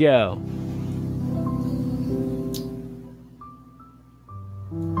here we go.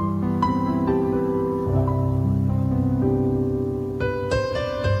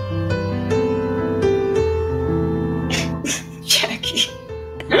 Jackie.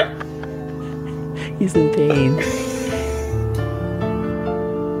 He's in pain.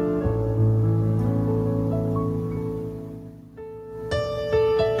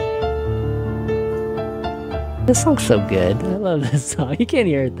 This song's so good. I love this song. You can't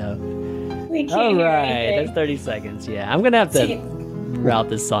hear it though. We can't hear anything. That's 30 seconds. Yeah, I'm gonna have to route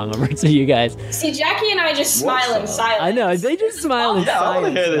this song over to you guys. See, Jackie and I just smile in silence. I know, they just smile in silence. I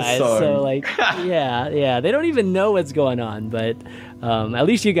want to hear this song. So yeah, they don't even know what's going on, but at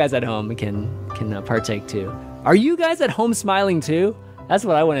least you guys at home can can partake too. Are you guys at home smiling too? That's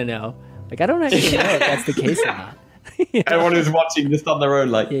what I want to know. Like, I don't actually know if that's the case or not. Everyone who's watching just on their own,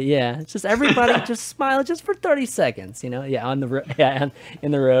 like, yeah, just everybody just smile just for 30 seconds, on the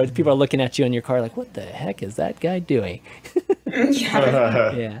in the road. People are looking at you in your car like, what the heck is that guy doing?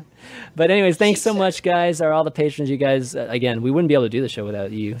 Yeah. But anyways, thanks so much, guys. All the patrons, you guys, again, we wouldn't be able to do the show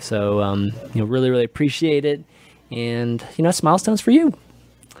without you. So, really, really appreciate it. And, milestones for you.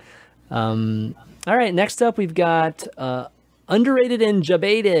 All right, next up, we've got Underrated and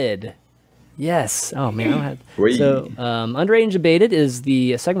Debated. Yes. Oh, man. So, Underrated and Debated is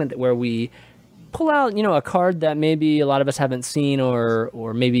the segment where we pull out, a card that maybe a lot of us haven't seen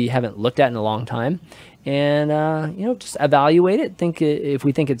or maybe haven't looked at in a long time. And, just evaluate it. Think if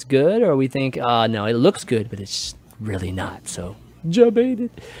we think it's good or we think, no, it looks good, but it's really not. So,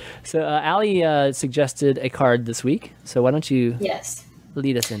 debated. So, Ali suggested a card this week. So, why don't you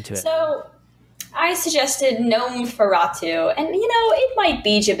lead us into it? So, I suggested Gnome Feratu, and it might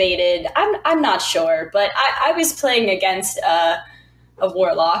be debated. I'm not sure, but I was playing against a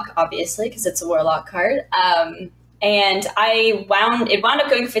Warlock, obviously, because it's a Warlock card. And it wound up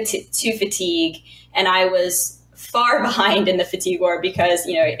going to Fatigue, and I was far behind in the Fatigue War because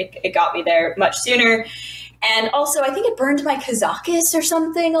it got me there much sooner. And also, I think it burned my Kazakus or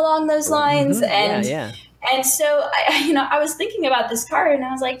something along those lines. Mm-hmm. And so I was thinking about this card, and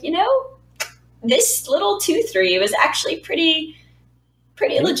I was like, this little 2/3 was actually pretty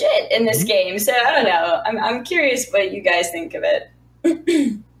legit in this game. So I don't know. I'm curious what you guys think of it.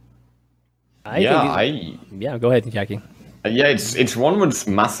 Go ahead, Jackie. Yeah, it's one that's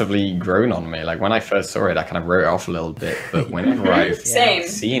massively grown on me. Like when I first saw it, I kind of wrote it off a little bit, but whenever I've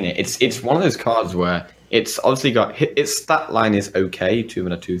seen it, it's one of those cards where it's obviously got its stat line is okay, 2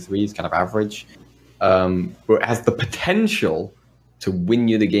 and a 2/3 is kind of average, but it has the potential to win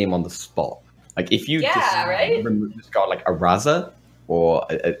you the game on the spot. Like if you remove this card like a Raza or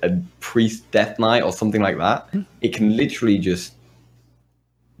a Priest Death Knight or something like that, it can literally just.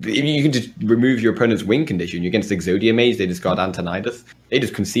 You can just remove your opponent's win condition. Against Exodia Mage, they discard Antonidas. They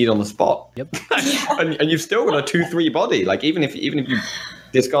just concede on the spot. Yep. and you've still got a 2/3 body. Like even if you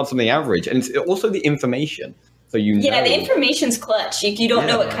discard something average, and it's also the information. So the information's clutch. You don't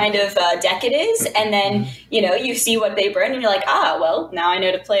know what kind of deck it is, and then you see what they burn, and you're like, well, now I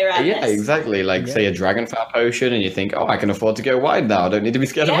know to play around. Yeah, this. Exactly. Like say a Dragonfire potion, and you think, I can afford to go wide now. I don't need to be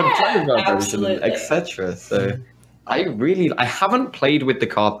scared of a Dragonfire potion, etc. So. I haven't played with the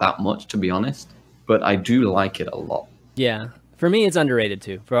card that much, to be honest, but I do like it a lot. Yeah. For me, it's underrated,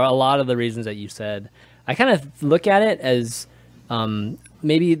 too, for a lot of the reasons that you said. I kind of look at it as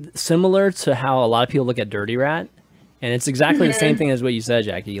maybe similar to how a lot of people look at Dirty Rat, and it's exactly the same thing as what you said,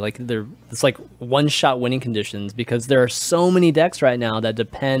 Jackie. Like it's like one-shot winning conditions because there are so many decks right now that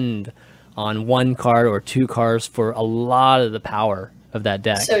depend on one card or two cards for a lot of the power of that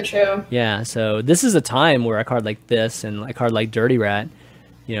deck. So true. Yeah, so this is a time where a card like this and a card like Dirty Rat,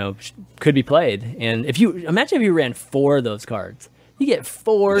 could be played. And if you ran 4 of those cards, you get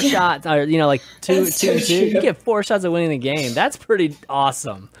 4 shots, or like two and two. You get 4 shots of winning the game. That's pretty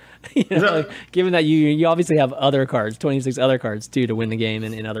awesome. Given that you obviously have other cards, 26 other cards too, to win the game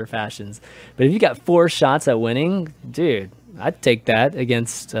in other fashions. But if you got 4 shots at winning, dude, I'd take that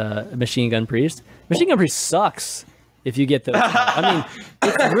against Machine Gun Priest. Machine Gun Priest sucks. If you get those, I mean,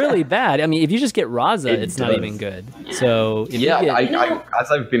 it's really bad. I mean, if you just get Raza, it's not even good. So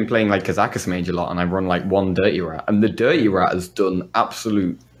as I've been playing like Kazakus Mage a lot, and I run like one Dirty Rat, and the Dirty Rat has done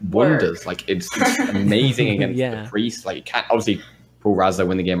absolute wonders. Like it's amazing against the Priest. Like you can't obviously pull Raza,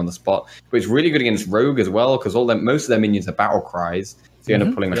 win the game on the spot, but it's really good against Rogue as well because most of their minions are battle cries. So you end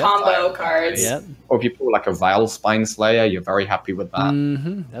up pulling like combo cards. Yep. Or if you pull like a Vile Spine Slayer, you're very happy with that.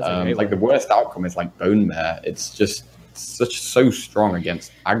 Mm-hmm. That's a great like the worst outcome is like Bone Mare. It's just so strong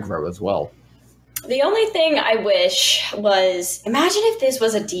against aggro as well. The only thing I wish was, imagine if this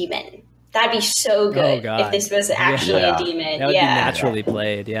was a demon. That'd be so good if this was actually a demon. That would be naturally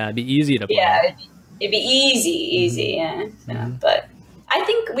played. Yeah, it'd be easy to play. Yeah, it'd be easy. Yeah. But I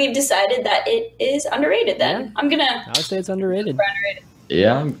think we've decided that it is underrated then. I would say it's underrated.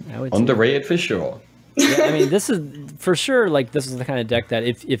 Yeah, underrated for sure. Yeah, I mean, this is for sure, like, this is the kind of deck that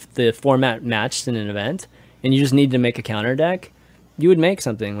if the format matched in an event and you just need to make a counter deck, you would make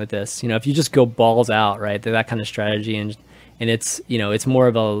something with this. If you just go balls out, right, that kind of strategy, and it's, it's more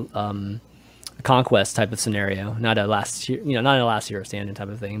of a conquest type of scenario, not a last hero standing type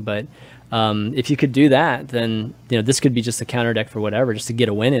of thing. But if you could do that, then, this could be just a counter deck for whatever, just to get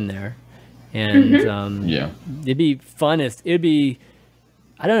a win in there. And it'd be fun. It'd be,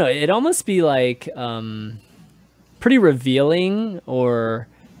 I don't know, it'd almost be like pretty revealing, or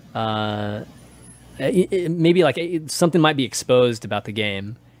maybe like something might be exposed about the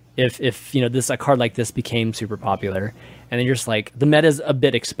game if you know this a card like this became super popular, and then you're just like the meta's a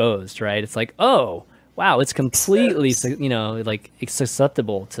bit exposed, right? It's like, oh wow, it's completely you know like it's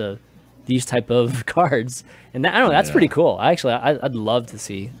susceptible to these type of cards, and I don't know, that's pretty cool. I'd love to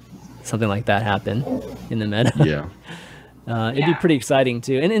see something like that happen in the meta. Yeah. It'd be pretty exciting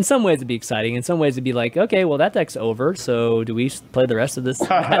too, and in some ways it'd be exciting. In some ways it'd be like, okay, well that deck's over, so do we play the rest of this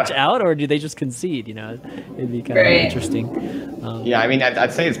match out, or do they just concede? You know, it'd be kind of interesting. Yeah, I mean,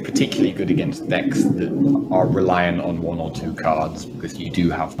 I'd say it's particularly good against decks that are reliant on 1 or 2 cards, because you do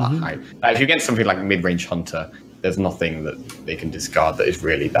have that high. If you get something like Midrange Hunter, there's nothing that they can discard that is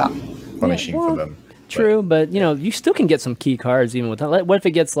really that punishing for them. True, but you know, you still can get some key cards even with that. What if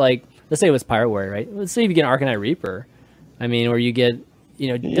it gets like, let's say it was Pirate Warrior, right? Let's say if you get Arcanite Reaper. I mean, or you get, you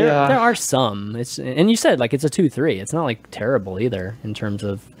know, there are some. And you said like it's a 2/3. It's not like terrible either in terms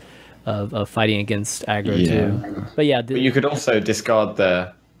of fighting against aggro too. But yeah, but you could also discard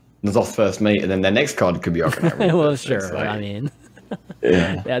the N'Zoth First Mate, and then their next card could be Arcanite Reaper. Well, sure. Like, I mean,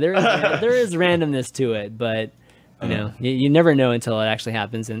 there is randomness to it, but you know, you never know until it actually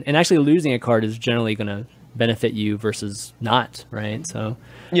happens. And actually losing a card is generally going to benefit you versus not, right? So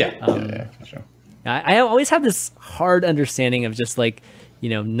yeah, for sure. I always have this hard understanding of just like, you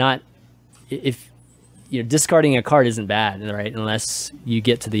know, not if you know discarding a card isn't bad, right? Unless you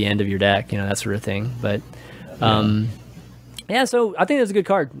get to the end of your deck, you know, that sort of thing. But so I think that's a good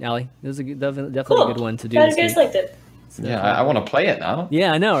card, Allie. It was definitely a good one to do. Glad you guys liked it. So, I want to play it now.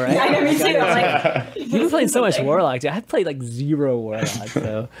 Yeah, I know, right? I know, me too. Like, you've been playing so much Warlock. I've played like 0 Warlock,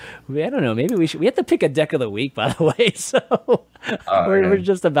 so I don't know. Maybe we have to pick a deck of the week, by the way. So we're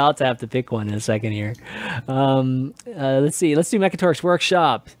just about to have to pick one in a second here. Let's see. Let's do Mechatorox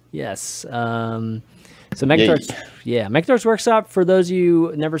Workshop. Yes. So Mechatorox Workshop, for those of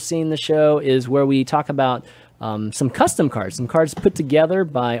you never seen the show, is where we talk about some custom cards, some cards put together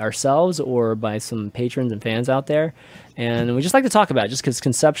by ourselves or by some patrons and fans out there. And we just like to talk about it just because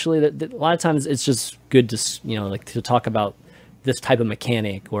conceptually, a lot of times it's just good to, you know, like to talk about this type of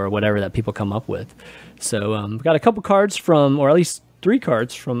mechanic or whatever that people come up with. So we've got a couple cards from, or at least 3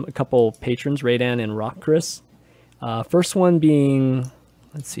 cards from a couple patrons, Raydan and Rock Chris. First one being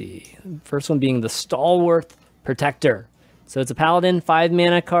the Stalwart Protector. So it's a Paladin, 5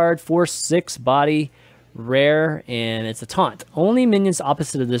 mana card, 4/6 body, rare, and it's a taunt. Only minions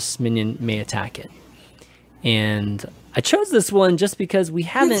opposite of this minion may attack it. And I chose this one just because we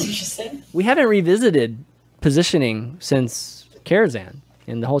haven't revisited positioning since Karazhan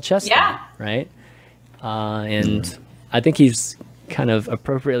in the whole chess game, right? And I think he's kind of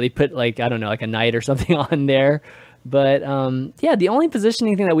appropriately put like, I don't know, like a knight or something on there. But the only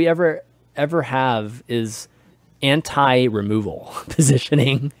positioning thing that we ever have is anti-removal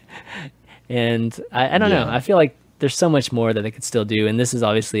positioning. And I don't know. I feel like there's so much more that they could still do. And this is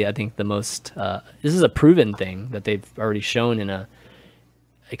obviously, I think, the most. This is a proven thing that they've already shown in a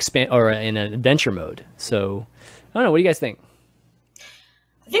in an adventure mode. So I don't know. What do you guys think?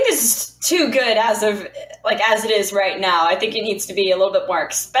 I think this is too good as it is right now. I think it needs to be a little bit more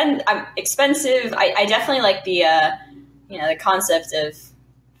expensive. I definitely like the the concept of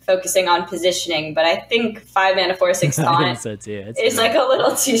focusing on positioning, but I think 5 mana 4/6 taunt is like a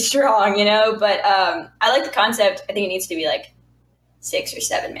little too strong, you know. But I like the concept. I think it needs to be like 6 or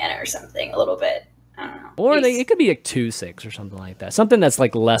 7 mana or something, a little bit. I don't know. Or it could be like 2/6 or something like that. Something that's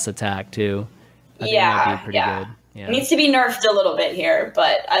like less attack too. I think that'd be pretty good. Yeah. It needs to be nerfed a little bit here,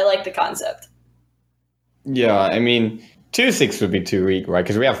 but I like the concept. Yeah, I mean, 2/6 would be too weak, right?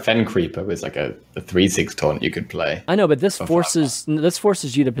 Because we have Fen Creeper with like a 3/6 taunt you could play. I know, but this forces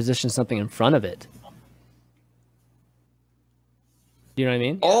you to position something in front of it. Do you know what I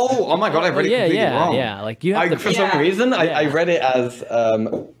mean? Oh my god, I read it completely wrong. Yeah. Like you have for some reason, I read it as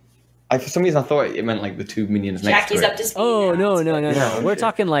for some reason I thought it meant like the 2 minions next to it. Up to speed. Oh no! We're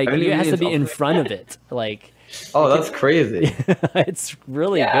talking like it has to be in front of it, like. Oh, that's crazy. It's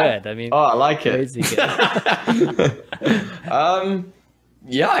really good. I mean, I like it. Crazy good.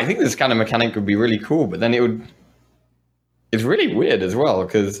 I think this kind of mechanic would be really cool, but then it's really weird as well,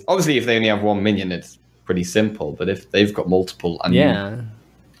 because obviously if they only have 1 minion, it's pretty simple, but if they've got multiple and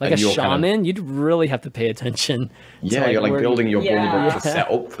like a shaman, you'd really have to pay attention. Yeah, you're like building your board to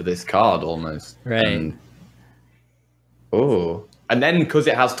set up for this card almost. Right. And then, because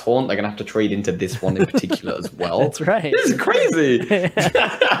it has taunt, they're going to have to trade into this one in particular as well. That's right. This is crazy.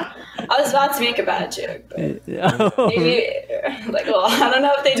 I was about to make a bad joke, but maybe, I don't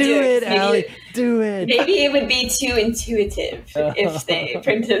know if they do it. Allie, do it. Maybe it would be too intuitive if they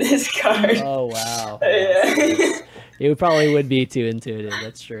printed this card. Oh, wow. It probably would be too intuitive.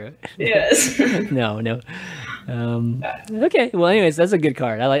 That's true. Yes. No. Okay. Well, anyways, that's a good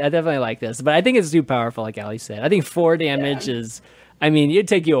card. I definitely like this, but I think it's too powerful, like Ali said. I think 4 damage is. I mean, it'd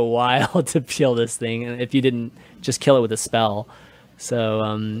take you a while to kill this thing if you didn't just kill it with a spell.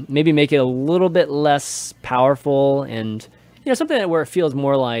 So maybe make it a little bit less powerful, and something where it feels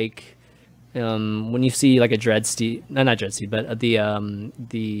more like when you see like a Dreadsteed, not Dreadsteed, but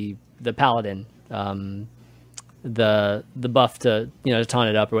the Paladin. The buff to to taunt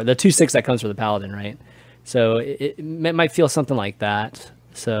it up, or the 2/6 that comes from the Paladin, right? So it might feel something like that.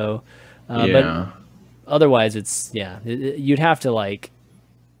 So, but otherwise, you'd have to like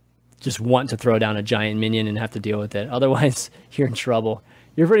just want to throw down a giant minion and have to deal with it. Otherwise, you're in trouble.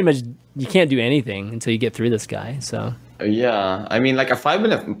 You can't do anything until you get through this guy. So. Yeah, I mean, like a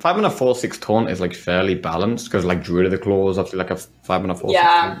 5-mana 4/6 taunt is like fairly balanced because like Druid of the Claw is obviously like a 5-mana 4/6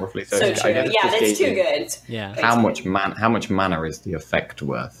 taunt roughly. So true. That's too good. Yeah. How much mana is the effect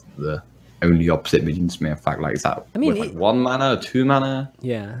worth? The only opposite minions may affect like is that? I mean, worth, like 1 mana, 2 mana.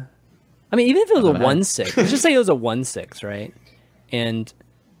 Yeah. I mean, even if it was a 1/6, let's just say it was a 1/6, right? And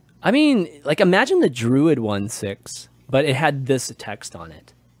I mean, like imagine the Druid 1/6, but it had this text on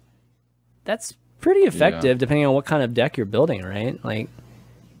it. That's pretty effective depending on what kind of deck you're building, right? Like,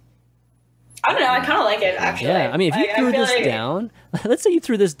 I don't know, I kind of like it actually. Yeah, I mean, if you threw this down, let's say you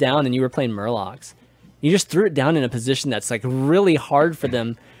threw this down and you were playing Murlocs, you just threw it down in a position that's like really hard for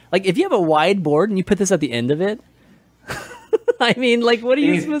them. Like if you have a wide board and you put this at the end of it, I mean, like what are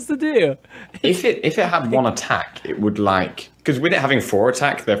you supposed to do? If it had 1 attack, it would because with it having 4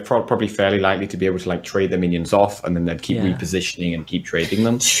 attack, they're probably fairly likely to be able to like trade their minions off, and then they'd keep repositioning and keep trading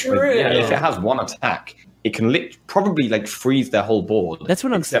them. True. But, if it has 1 attack, it can probably like freeze their whole board. That's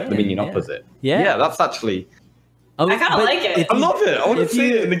what I'm saying. Except the minion opposite. Yeah, that's actually. I kind of like it. I love it. I want to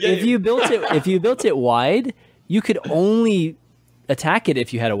see it in the game. If you built it wide, you could only attack it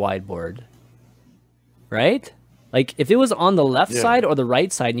if you had a wide board, right? Like if it was on the left side or the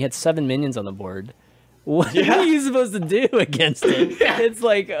right side and you had 7 minions on the board, what are you supposed to do against it? It's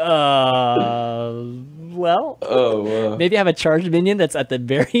like, maybe have a charged minion that's at the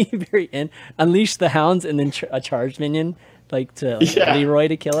very, very end. Unleash the hounds and then a charged minion, like to Leroy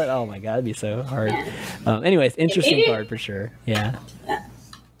to kill it. Oh my god, it'd be so hard. Anyways, interesting card for sure. Yeah.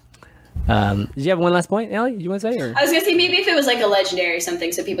 Did you have one last point, Allie? You want to say? Or? I was gonna say maybe if it was like a legendary or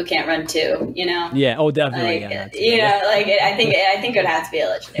something, so people can't run 2. Yeah. Oh, definitely. I think it would have to be a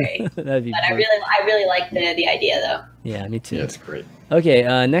legendary. That'd be. But I really like the idea though. Yeah, me too. Yeah, it's great. Okay.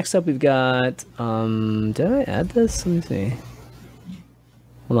 Next up, we've got. Did I add this? Let me see.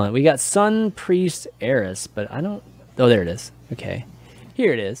 Hold on. We got Sun Priest Eris, but I don't. Oh, there it is. Okay.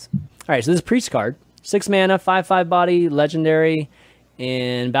 Here it is. All right. So this is Priest card. 6 mana, 5/5 body, legendary.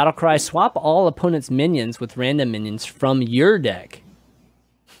 In Battlecry, swap all opponents' minions with random minions from your deck.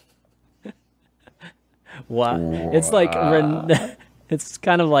 Wow. It's like it's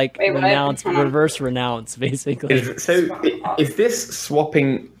kind of like reverse renounce, basically. Is this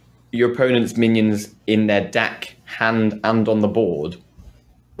swapping your opponent's minions in their deck, hand, and on the board,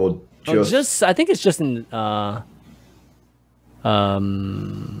 or just? I think it's just in.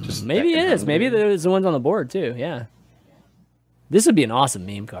 Maybe it is. Maybe there's the ones on the board too. Yeah. This would be an awesome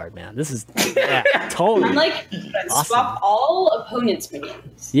meme card, man. This is totally I'm like awesome. Swap all opponents'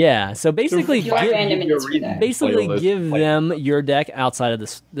 minions. Yeah, so basically, give them your deck outside of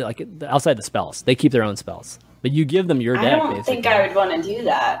outside the spells. They keep their own spells, but you give them your deck. I don't think I would want to do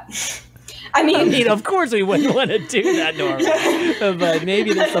that. I mean, of course we wouldn't want to do that, Norman. But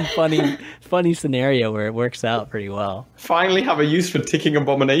maybe there's some funny scenario where it works out pretty well. Finally, have a use for ticking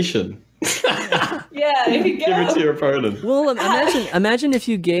abomination. Yeah, there you go. Give it to your opponent. Well, imagine if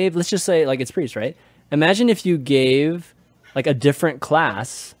you gave, let's just say, like it's Priest, right? Imagine if you gave like a different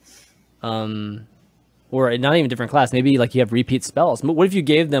class, or not even different class. Maybe like you have repeat spells. But what if you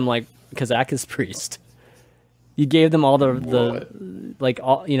gave them like Kazakus Priest? You gave them all the like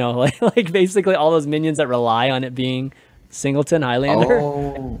all like basically all those minions that rely on it being Singleton Highlander.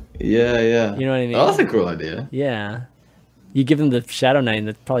 Oh, yeah. You know what I mean? Oh, that's a cool idea. Yeah, you give them the Shadow Knight, and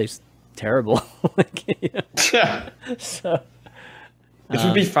that's probably terrible. Yeah. So this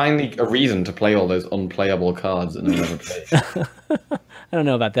would be finally a reason to play all those unplayable cards that no one ever plays. I don't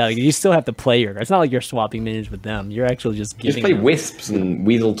know about that. You still have to play your. It's not like you're swapping minions with them. You're actually just giving. Play Wisps and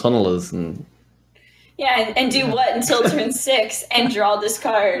Weasel Tunnelers and. Yeah, and do what until turn 6 and draw this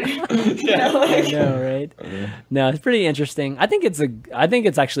card? I know, right? No, it's pretty interesting. I think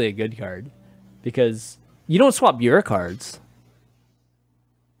it's actually a good card because you don't swap your cards.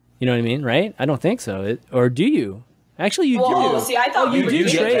 You know what I mean, right? I don't think so. Or do you? Actually, you Whoa, do. See, I thought you do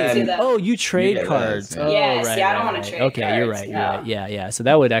trade. that. Oh, you trade cards. Those, yeah. Oh, Yeah, right, see, I don't right, want to trade Okay, cards. you're right. No. You're right. Yeah. So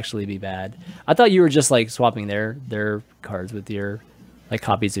that would actually be bad. I thought you were just like swapping their cards with your like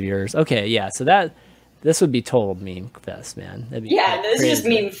copies of yours. Okay, yeah. So this would be total meme fest, man. That'd be This is just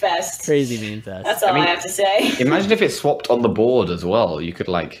meme fest. Crazy meme fest. That's all I have to say. Imagine if it swapped on the board as well. You could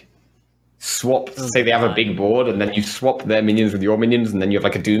like swap. Say they have a big board, and then you swap their minions with your minions, and then you have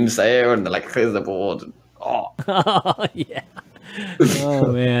like a Doomsayer, and they're like, "Here's the board." Oh, yeah.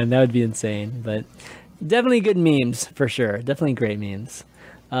 Oh man, that would be insane. But definitely good memes for sure. Definitely great memes.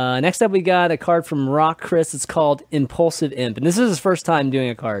 Next up, we got a card from Rock Chris. It's called Impulsive Imp, and this is his first time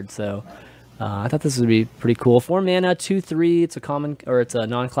doing a card, so I thought this would be pretty cool. 4 mana, 2/3. It's a common or it's a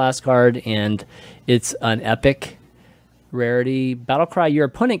non-class card, and it's an epic rarity. Battlecry. Your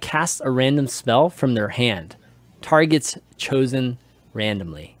opponent casts a random spell from their hand. Targets chosen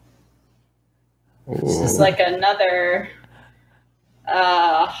randomly. This is like another.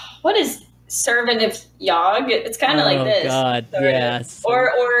 What is Servant of Yogg? It's kind of like this. Oh God, yes. Or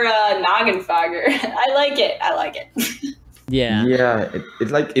Noggenfogger. I like it. Yeah. Yeah,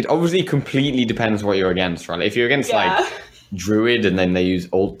 it obviously completely depends what you're against, right? If you're against like Druid and then they use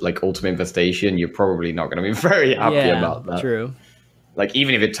Ultimate Infestation, you're probably not going to be very happy about that. True. Like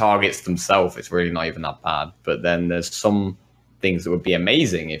even if it targets themselves, it's really not even that bad. But then there's some things that would be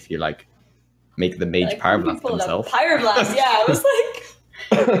amazing if you like make the mage Pyroblast themselves. Pyroblast, yeah. I was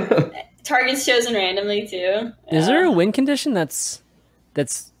like targets chosen randomly too. Yeah. Is there a win condition that's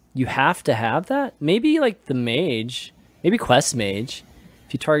you have to have that? Maybe like the mage, maybe Quest Mage.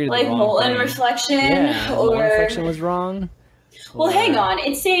 If you targeted like the wrong Molten thing. Reflection, Molten Reflection was wrong. Well, hang on.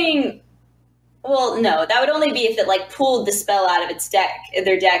 It's saying. Well, no, that would only be if it like pulled the spell out of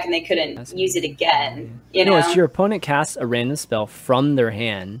their deck, and they couldn't use it again. You know, it's your opponent casts a random spell from their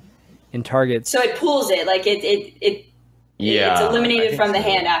hand and targets. So it pulls it, like it's eliminated from the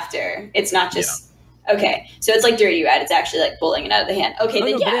hand after. It's not just okay. So it's like Dirty Rat. It's actually like pulling it out of the hand. Okay,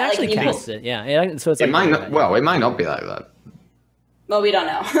 then but it actually like casts it. Yeah, so it's like it might not. Well, it might not be like that. Well, we don't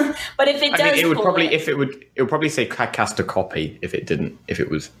know. But if it does, I mean, it would probably it would probably say cast a copy if it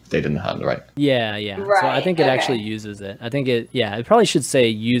was stayed in the hand, right? Yeah. Right, so I think it actually uses it. I think it probably should say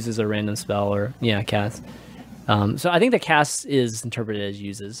uses a random spell or cast. So I think the cast is interpreted as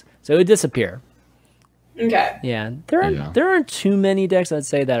uses, so it would disappear. Okay. Yeah, there aren't too many decks I'd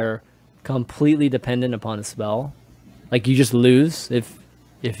say that are completely dependent upon a spell. Like you just lose if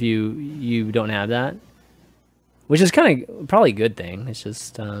you don't have that. Which is kind of probably a good thing. It's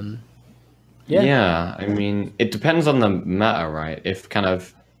just, Yeah, I mean, it depends on the meta, right? If kind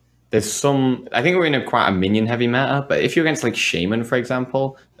of, there's some, I think we're in quite a minion-heavy meta, but if you're against like Shaman, for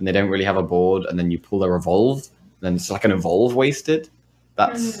example, and they don't really have a board, and then you pull their Evolve, then it's like an Evolve wasted,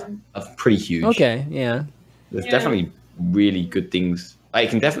 that's pretty huge. Okay, yeah. There's definitely really good things. Like, it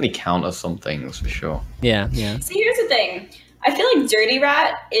can definitely counter some things, for sure. Yeah. See, here's the thing. I feel like Dirty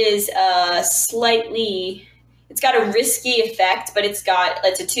Rat is slightly... It's got a risky effect, but it's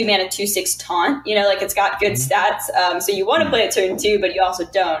a 2 mana 2/6 taunt. You know, like it's got good stats. So you want to play it turn 2, but you also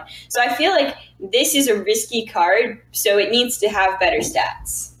don't. So I feel like this is a risky card, so it needs to have better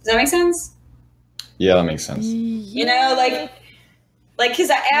stats. Does that make sense? Yeah, that makes sense. You know, like because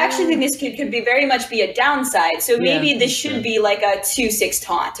I actually think this could be very much be a downside. So maybe this should be like a 2/6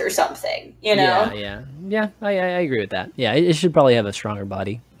 taunt or something. You know? Yeah. I agree with that. Yeah, it should probably have a stronger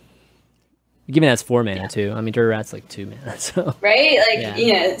body. Given that's 4 mana too. I mean, Dirty Rat's like 2 mana. So right,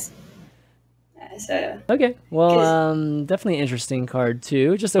 like So okay, well, definitely an interesting card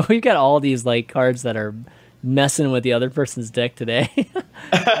too. Just so we've got all these like cards that are messing with the other person's deck today.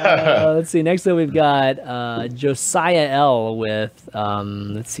 Let's see. Next up, we've got Josiah L with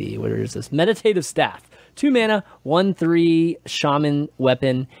let's see, what is this? Meditative Staff. 2 mana, 1/3 Shaman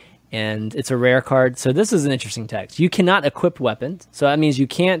weapon. And it's a rare card. So this is an interesting text. You cannot equip weapons. So that means you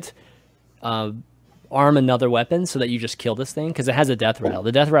can't arm another weapon so that you just kill this thing because it has a death rattle.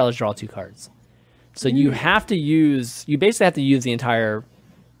 The death rattle is draw 2 cards. So you basically have to use the entire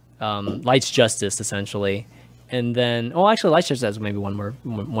Light's Justice essentially. And then, actually Light's Justice has maybe one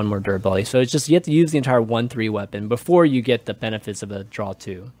more durability. So it's just, you have to use the entire 1/3 weapon before you get the benefits of a draw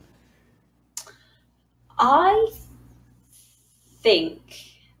 2. I think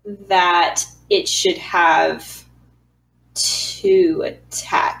that it should have 2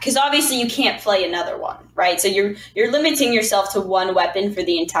 attack because obviously you can't play another one, right? So you're limiting yourself to 1 weapon for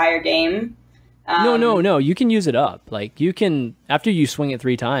the entire game. No, you can use it up. Like you can, after you swing it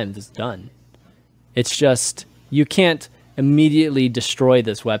 3 times, it's done. It's just you can't immediately destroy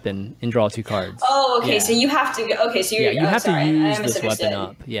this weapon and draw 2 cards. Oh, okay. Yeah. So you have to. Okay, so you have to use this weapon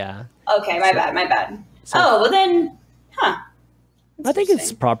up. Yeah. Okay, my bad. So, well then. Huh. I think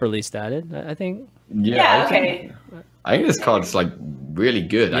it's properly statted. I think. Yeah, okay. I think this card's like really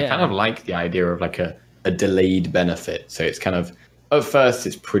good. I kind of like the idea of like a delayed benefit. So it's kind of at first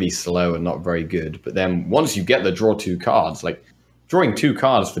it's pretty slow and not very good, but then once you get the draw 2 cards, like drawing 2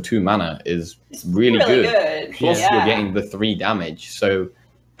 cards for 2 mana is really good. Plus you're getting the 3 damage. So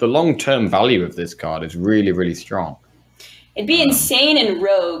the long-term value of this card is really, really strong. It'd be insane in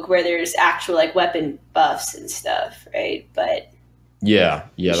Rogue where there's actual like weapon buffs and stuff, right? But yeah.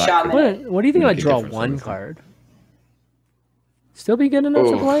 What do you think about draw 1 card? Still be good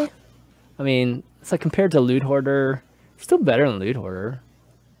enough to play? I mean, it's like compared to Loot Hoarder, still better than Loot Hoarder.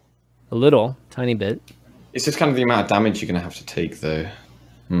 A little, tiny bit. It's just kind of the amount of damage you're going to have to take, though.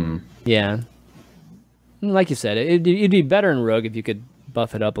 Yeah. Like you said, it'd be better in Rogue if you could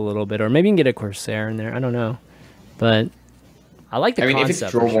buff it up a little bit, or maybe you can get a Corsair in there. I don't know. But I like the concept if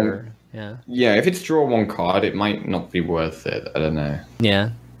it's draw for sure. One, yeah, if it's draw 1 card, it might not be worth it. I don't know.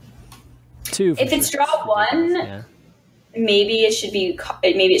 Yeah. 2. If it's draw 1, maybe it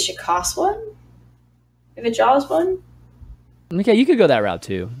should cost 1. If it draws 1. Okay, you could go that route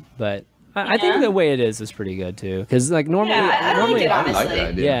too, but I think the way it is pretty good too. Because like normally, I like it,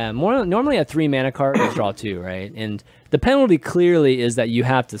 honestly. Normally a 3 mana card is draw 2, right? And the penalty clearly is that you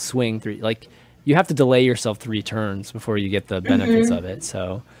have to swing 3, like you have to delay yourself 3 turns before you get the benefits of it.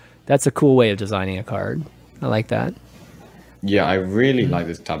 So that's a cool way of designing a card. I like that. Yeah, I really like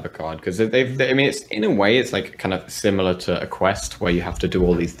this type of card because it's in a way it's like kind of similar to a quest where you have to do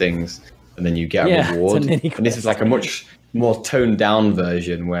all these things and then you get a reward. And this is like a much more toned down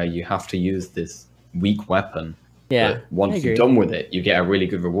version where you have to use this weak weapon. Yeah. But once you're done with it, you get a really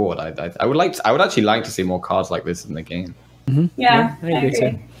good reward. I would actually like to see more cards like this in the game. Yeah, I agree.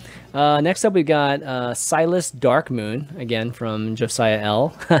 Too. Next up, we've got Silas Darkmoon, again from Josiah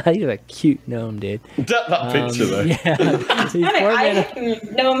L. He's a cute gnome, dude. That picture, though. Yeah.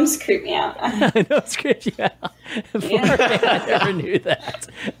 Gnomes creep me out. Gnomes creep you out. I never knew that.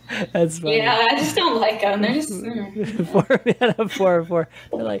 That's funny. Yeah, I just don't like them. They're just... 4 mana, 4/4.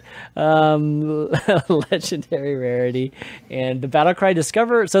 They're like legendary rarity. And the Battlecry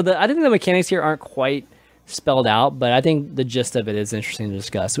Discover. So I think the mechanics here aren't quite spelled out, but I think the gist of it is interesting to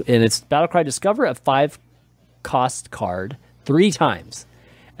discuss. And it's Battlecry Discover, a 5-cost card 3 times.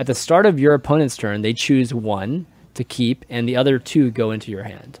 At the start of your opponent's turn, they choose 1 to keep, and the other 2 go into your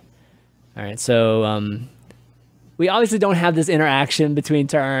hand. All right, so we obviously don't have this interaction between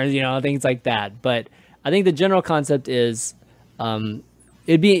turns, things like that. But I think the general concept is,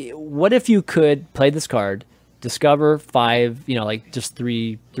 it'd be, what if you could play this card, discover 5, like just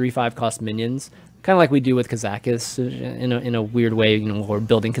 3 5-cost minions, kind of like we do with Kazakus in a weird way, we're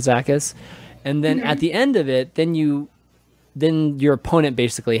building Kazakus. And then at the end of it, then your opponent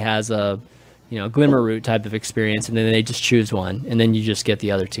basically has a, Glimmer Root type of experience, and then they just choose 1, and then you just get the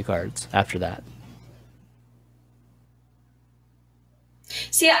other 2 cards after that.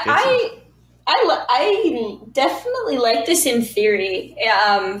 See, I definitely like this in theory,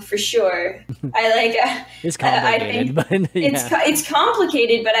 for sure. I like. It's complicated, but it's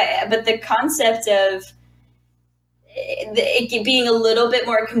complicated, but the concept of it being a little bit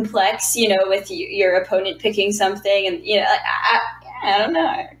more complex, with your opponent picking something, and I don't know,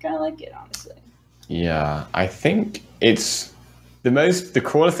 I kind of like it, honestly. Yeah, I think it's the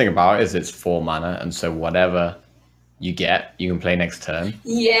coolest thing about it is it's 4 mana, and so whatever you can play next turn.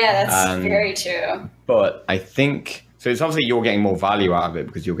 Yeah, that's very true. But I think, so it's obviously you're getting more value out of it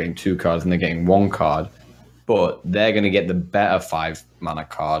because you're getting 2 cards and they're getting 1 card, but they're going to get the better 5 mana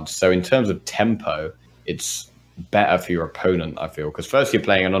cards. So in terms of tempo, it's better for your opponent, I feel, because first you're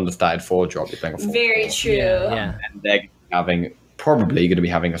playing an understated 4-drop, you're playing a 4. Very true. Yeah. And they're probably going to be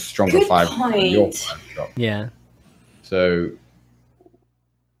having a stronger Good 5 point. than your 5-drop. Yeah. So...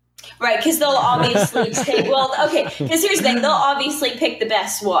 Right, because they'll obviously take... Well, okay, because here's the thing. They'll obviously pick the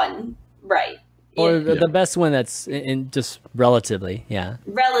best one, right? Or the best one that's in just relatively,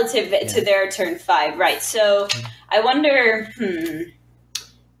 relative to their turn 5, right? So I wonder, if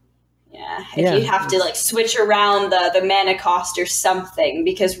you'd have to like switch around the mana cost or something,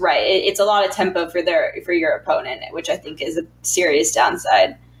 because it's a lot of tempo for your opponent, which I think is a serious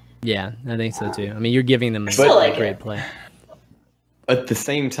downside. Yeah, I think so too. I mean, you're giving them a great play. At the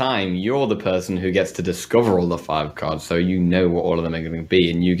same time, you're the person who gets to discover all the 5 cards, so you know what all of them are going to be,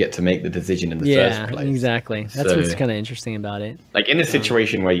 and you get to make the decision in the first place. Yeah, exactly. That's what's kind of interesting about it. Like, in a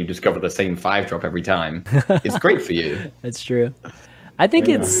situation where you discover the same 5-drop every time, it's great for you. That's true. I think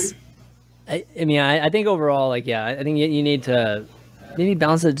it's... I think overall, I think you need to maybe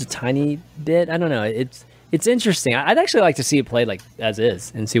balance it a tiny bit. I don't know. it's interesting. I'd actually like to see it played like as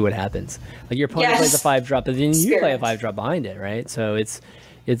is and see what happens. Like your opponent plays a 5-drop, but then you play a 5-drop behind it, right? So it's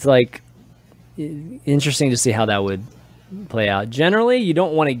like interesting to see how that would play out. Generally, you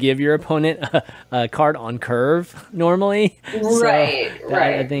don't want to give your opponent a card on curve normally. Right.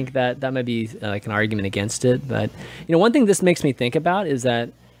 I think that might be like an argument against it. But one thing this makes me think about is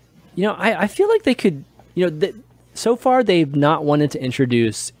that I feel like they could so far they've not wanted to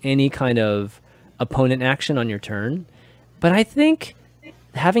introduce any kind of opponent action on your turn, but I think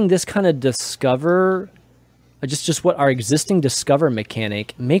having this kind of discover, just what our existing discover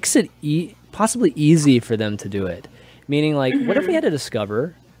mechanic makes it possibly easy for them to do it. Meaning, like, what if we had a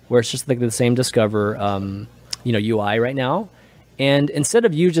discover where it's just like the same discover, UI right now, and instead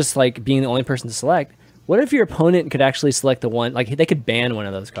of you just like being the only person to select, what if your opponent could actually select the one, like they could ban one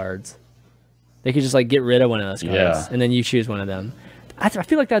of those cards. They could just like get rid of one of those cards, and then you choose one of them. I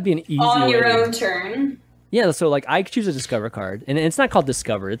feel like that'd be an easy on your own turn. Yeah, so like I choose a discover card, and it's not called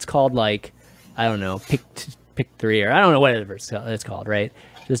discover. It's called like, I don't know, pick 3, or I don't know what it's called, right?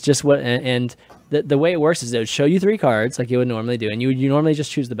 It's just what and. The way it works is it would show you 3 cards like you would normally do, and you normally just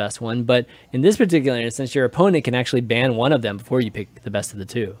choose the best one. But in this particular instance, your opponent can actually ban one of them before you pick the best of the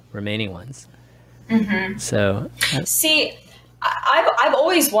 2 remaining ones. Mm-hmm. So, see, I've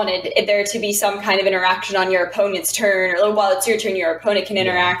always wanted there to be some kind of interaction on your opponent's turn, or while it's your turn, your opponent can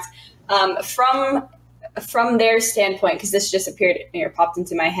interact from their standpoint. Because this just popped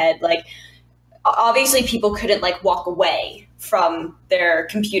into my head. Like, obviously, people couldn't like walk away from their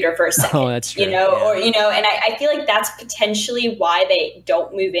computer for a second, or and I feel like that's potentially why they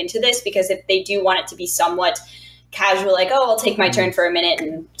don't move into this, because if they do want it to be somewhat casual, like, oh, I'll take my turn for a minute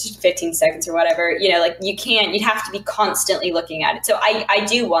and 15 seconds or whatever, like you'd have to be constantly looking at it. So I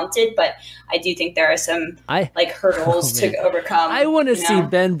do want it, but I do think there are some hurdles to overcome. I want to see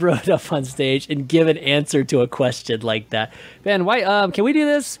Ben Brode up on stage and give an answer to a question like that. Ben, why can we do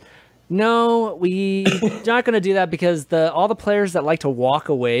this? No, we're not going to do that because all the players that like to walk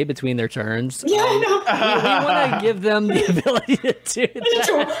away between their turns, I know. we want to give them the ability to do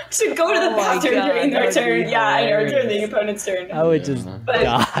that. to go to the bathroom during their turn. Yeah, I know, during the opponent's turn. I would just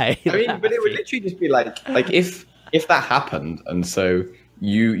die. I mean, but it would literally just be like if that happened, and so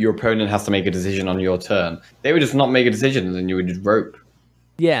your opponent has to make a decision on your turn, they would just not make a decision, and then you would just rope.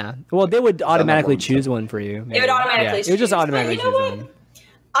 Yeah, well, they would automatically choose one for you. Maybe. It would automatically choose. It would just automatically choose one.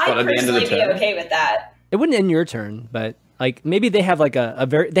 I'd personally be okay with that. It wouldn't end your turn, but like maybe they have like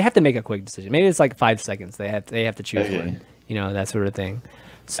they have to make a quick decision. Maybe it's like 5 seconds. They have to choose one, that sort of thing.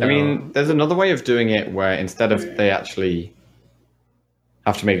 So, I mean, there's another way of doing it where instead of they actually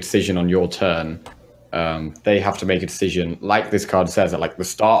have to make a decision on your turn, they have to make a decision, like this card says, at like the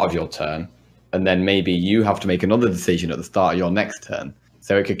start of your turn, and then maybe you have to make another decision at the start of your next turn.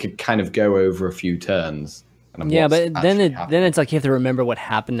 So it could kind of go over a few turns. Yeah, but then it's like you have to remember what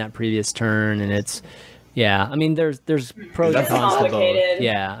happened that previous turn, and it's I mean there's pros and cons to both.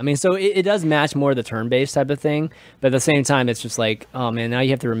 Yeah, I mean so it does match more the turn-based type of thing, but at the same time it's just like, oh man, now you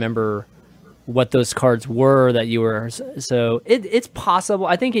have to remember what those cards were that you were. So it's possible.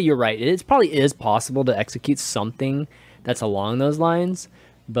 I think you're right. It probably is possible to execute something that's along those lines,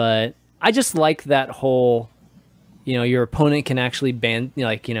 but I just like that whole. Your opponent can actually ban,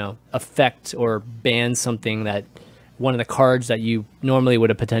 affect or ban something that one of the cards that you normally would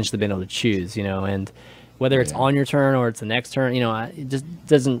have potentially been able to choose, and whether it's on your turn or it's the next turn, it just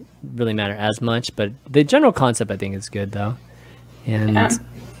doesn't really matter as much. But the general concept, I think, is good, though. And all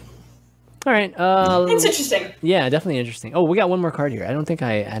right, it's interesting. Yeah, definitely interesting. Oh, we got one more card here. I don't think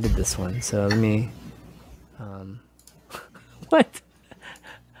I added this one, so let me. What?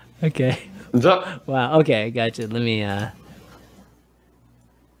 Okay. Wow. Okay, gotcha. Let me. I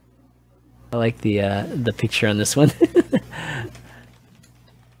like the picture on this one.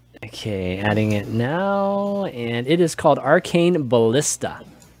 Okay, adding it now, and it is called Arcane Ballista.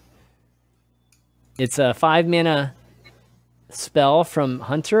 It's a 5-mana spell from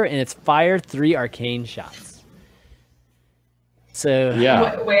Hunter, and it's fire 3 arcane shots. So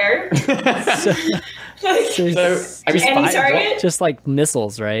where? So I mean, any target? Just like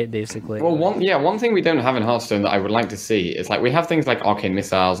missiles, right? Basically. Well, one thing we don't have in Hearthstone that I would like to see is like we have things like arcane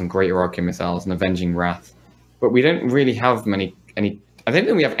missiles and greater arcane missiles and avenging wrath, but we don't really have any. I don't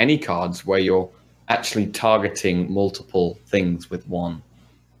think we have any cards where you're actually targeting multiple things with one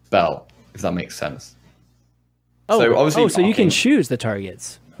spell, if that makes sense. So obviously, so you can choose the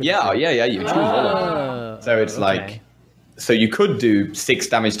targets. Yeah. You choose all of them. So it's like. So you could do 6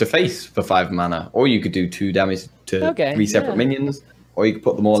 damage to face for 5 mana, or you could do 2 damage to 3 separate minions, or you could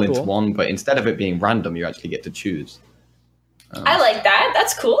put them all into one, but instead of it being random, you actually get to choose. I like that.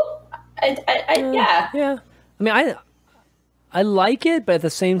 That's cool. Yeah. Yeah. I mean, I like it, but at the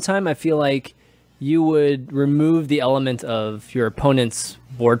same time, I feel like you would remove the element of your opponent's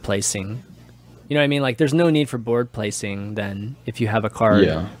board placing. You know what I mean? Like, there's no need for board placing then if you have a card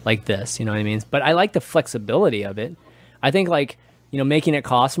like this. You know what I mean? But I like the flexibility of it. I think, like, you know, making it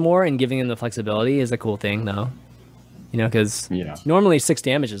cost more and giving them the flexibility is a cool thing, though. You know, because normally 6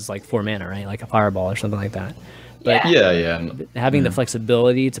 damage is like 4 mana, right? Like a fireball or something like that. But having the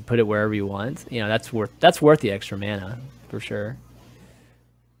flexibility to put it wherever you want, you know, that's worth the extra mana for sure.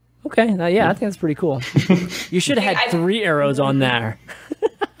 Okay, I think that's pretty cool. You should have had 3 arrows on there.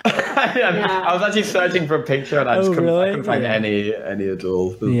 I was actually searching for a picture and I just couldn't find any at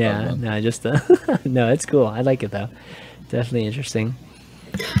all. Yeah, no, just no, it's cool. I like it though. Definitely interesting.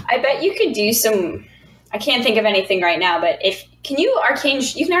 I bet you could do some. I can't think of anything right now, but you can arcane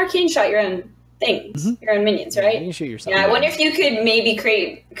shot your own things, your own minions, right? You can shoot yourself. Yeah, I wonder if you could maybe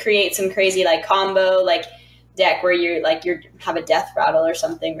create some crazy like combo like deck where you have a death rattle or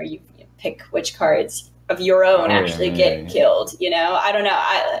something where you pick which cards of your own get killed. You know, I don't know.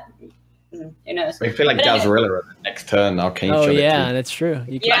 Who knows? I feel like Gazrilla at the next turn. Arcane shot. Oh yeah, that's true.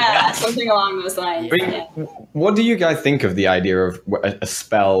 Something along those lines. What do you guys think of the idea of a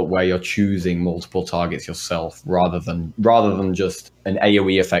spell where you're choosing multiple targets yourself rather than just an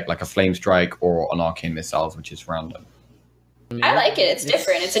AoE effect like a Flame Strike or an Arcane Missiles, which is random? I like it. It's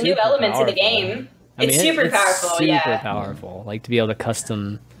different. It's a new element to the game. It's super powerful. Super powerful. Like to be able to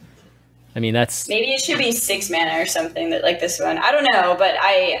custom. I mean, that's maybe it should be 6 mana or something that like this one. I don't know, but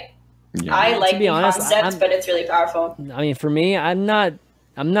I like the concept, but it's really powerful. I mean, for me, I'm not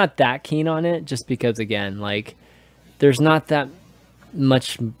that keen on it, just because again, like, there's not that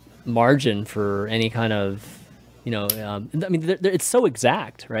much margin for any kind of, you know. I mean, it's so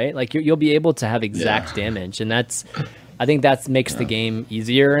exact, right? Like you'll be able to have exact damage, and I think that makes the game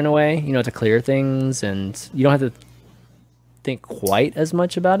easier in a way, you know, to clear things, and you don't have to think quite as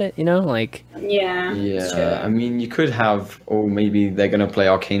much about it, you know, like I mean, you could have, maybe they're going to play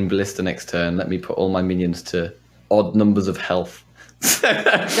Arcane Ballista next turn, let me put all my minions to odd numbers of health.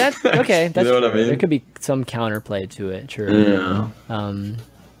 That's okay. That's, you know what I mean? There could be some counterplay to it, true.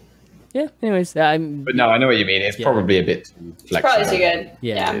 Anyways, but no, I know what you mean. It's probably a bit too flexible. It's probably too good.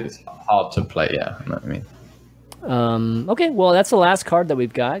 It's hard to play. Yeah, I know what I mean. Okay, well, that's the last card that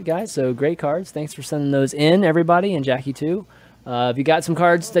we've got, guys. So great cards. Thanks for sending those in, everybody, and Jackie too. If you got some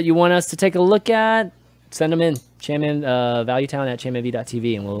cards that you want us to take a look at, send them in. Champion Valuetown at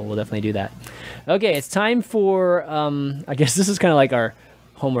championv.tv, and we'll definitely do that. Okay, it's time for I guess this is kind of like our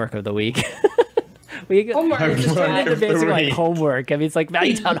homework of the week. Homework. Basically like homework. I mean, it's like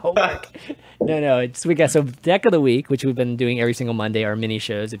Valuetown homework. No. We got deck of the week, which we've been doing every single Monday. Our mini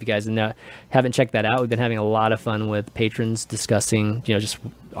shows. If you guys haven't checked that out, we've been having a lot of fun with patrons discussing, you know, just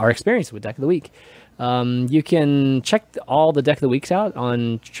our experience with deck of the week. You can check all the deck of the weeks out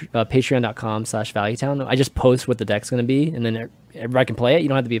on patreon.com/Valuetown. I just post what the deck's going to be, and then everybody can play it. You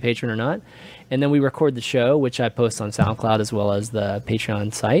don't have to be a patron or not. And then we record the show, which I post on SoundCloud as well as the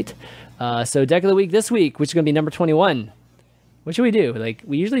Patreon site. So deck of the week this week, which is going to be number 21. What should we do? Like,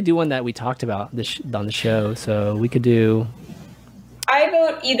 we usually do one that we talked about on the show, so we could do... I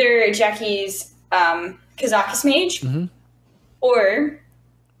vote either Jackie's Kazakus Mage or...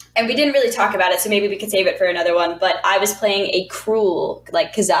 And we didn't really talk about it, so maybe we could save it for another one, but I was playing a Cruel,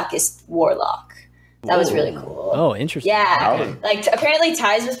 like, Kazakus Warlock. That was really cool. Oh, interesting. Yeah. Like, apparently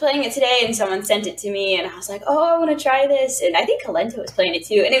Tyz was playing it today, and someone sent it to me, and I was like, I want to try this. And I think Kalento was playing it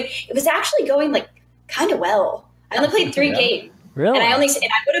too. And it was actually going, like, kind of well. I only played 3 games. Really? And I would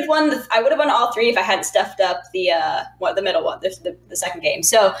have won. I would have won all 3 if I hadn't stuffed up the middle one, the second game.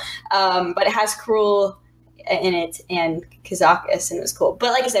 So, but it has Cruel in it and Kazakus, and it was cool.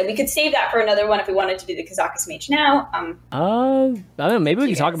 But like I said, we could save that for another one if we wanted to do the Kazakus Mage now. I don't know. Maybe we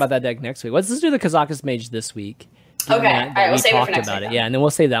can talk about that deck next week. Let's do the Kazakus Mage this week. Okay, all right, we'll save it for next week. Yeah, and then we'll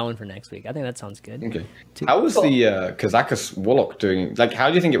save that one for next week. I think that sounds good. Okay. How was the Kazakus Warlock doing? Like, how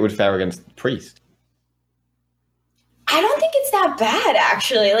do you think it would fare against Priest? I don't think it's that bad,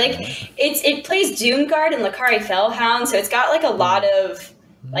 actually. Like, it plays Doomguard and Lakari Fellhound, so it's got like a lot of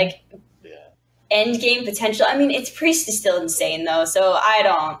like end game potential. I mean, its Priest is still insane though, so I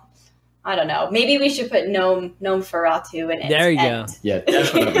don't know. Maybe we should put Gnome Feratu in it. There you go. Yeah,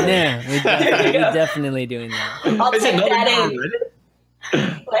 definitely. Yeah, we're definitely doing that. I'll take that in.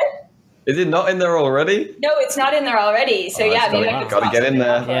 What? Is it not in there already? No, it's not in there already. So yeah, maybe I could gotta get in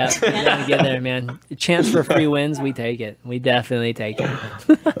there. Yeah, gotta get there, man. A chance for free wins, we take it. We definitely take it.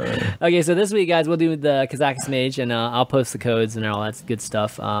 Okay, so this week, guys, we'll do the Kazakus Mage, and I'll post the codes and all that good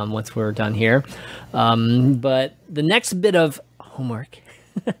stuff once we're done here. But the next bit of homework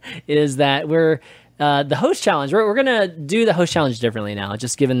is that we're the host challenge. We're gonna do the host challenge differently now,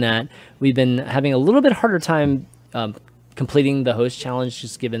 just given that we've been having a little bit harder time completing the host challenge,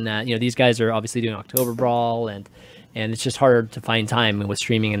 just given that these guys are obviously doing October Brawl and it's just harder to find time with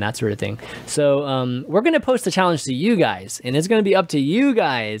streaming and that sort of thing. So we're gonna post the challenge to you guys, and it's gonna be up to you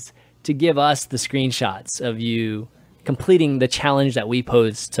guys to give us the screenshots of you completing the challenge that we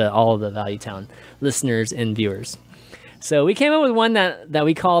posed to all of the Value Town listeners and viewers. So we came up with one that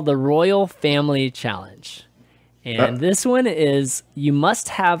we call the Royal Family Challenge. And this one is, you must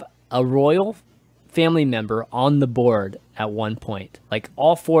have a royal family member on the board at one point. Like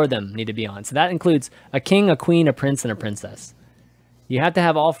all 4 of them need to be on. So that includes a king, a queen, a prince, and a princess. You have to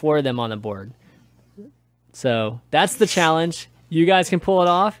have all 4 of them on the board. So that's the challenge. You guys can pull it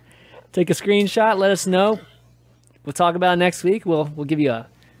off. Take a screenshot, let us know. We'll talk about it next week. We'll give you a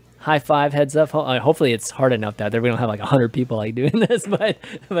high five, heads up. Hopefully it's hard enough that we don't have like 100 people like doing this, but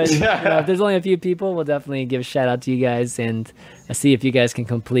if there's only a few people, we'll definitely give a shout out to you guys and see if you guys can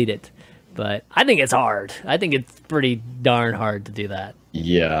complete it. But I think it's hard. I think it's pretty darn hard to do that.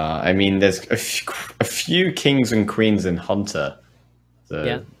 Yeah, I mean, there's a few kings and queens in Hunter.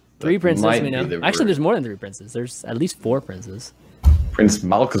 So 3 princes, we know. Actually, there's more than 3 princes. There's at least 4 princes. Prince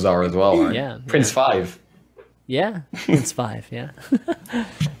Malcazar as well, right? Yeah. Prince 5. Yeah, Prince 5, yeah.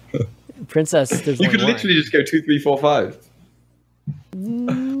 Princess, there's you could literally just go 2, 3, 4, 5.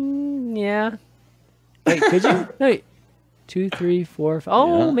 Yeah. Wait, could you? No, wait. 2, 3, 4, 5.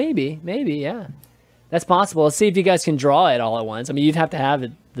 Oh, yeah. maybe, yeah. That's possible. Let's see if you guys can draw it all at once. I mean, you'd have to have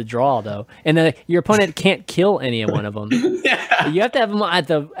the draw though, and then your opponent can't kill any of one of them. Yeah. You have to have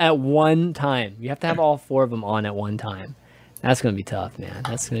them at one time. You have to have all 4 of them on at one time. That's gonna be tough, man.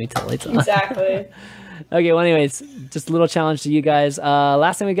 That's gonna be totally tough. Exactly. Okay, well, anyways, just a little challenge to you guys.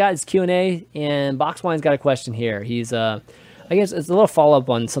 Last thing we got is Q&A, and Boxwine's got a question here. He's, I guess it's a little follow-up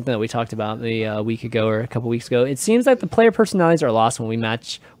on something that we talked about maybe a week ago or a couple weeks ago. It seems like the player personalities are lost when we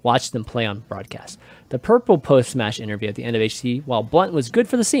watch them play on broadcast. The Purple post-smash interview at the end of HT, while blunt, was good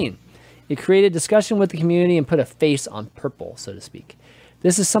for the scene. It created discussion with the community and put a face on Purple, so to speak.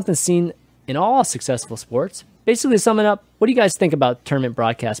 This is something seen in all successful sports. Basically, to sum it up, what do you guys think about tournament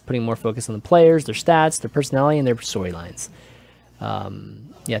broadcasts putting more focus on the players, their stats, their personality, and their storylines?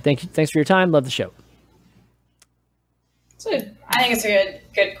 Thanks for your time. Love the show. So I think it's a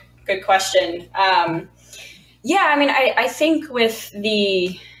good question. I mean, I think with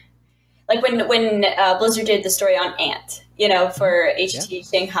the when Blizzard did the story on Ant, for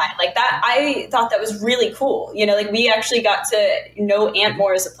HT Shanghai, like that, I thought that was really cool. We actually got to know Ant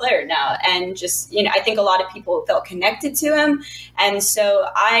more as a player now, and just I think a lot of people felt connected to him, and so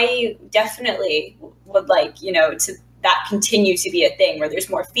I definitely would like to that continue to be a thing where there's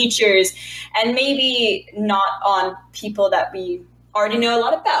more features, and maybe not on people that we already know a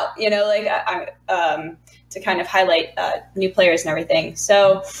lot about. To kind of highlight new players and everything.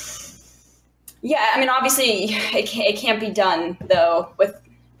 So. Yeah, I mean, obviously, it can't be done though with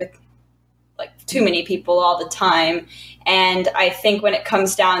like too many people all the time. And I think when it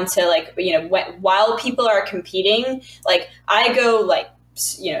comes down to while people are competing, like I go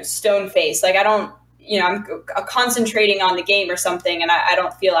stone face. Like I don't, I'm concentrating on the game or something, and I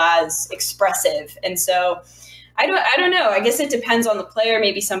don't feel as expressive. And so I don't know. I guess it depends on the player.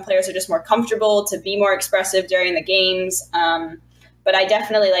 Maybe some players are just more comfortable to be more expressive during the games. But I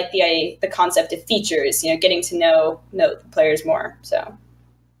definitely like the concept of features, getting to know the players more. So,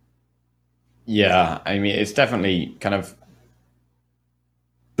 yeah, I mean, it's definitely kind of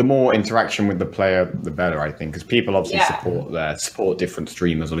the more interaction with the player, the better, I think, because people obviously support different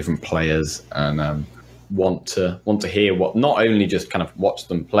streamers or different players, and want to hear what, not only just kind of watch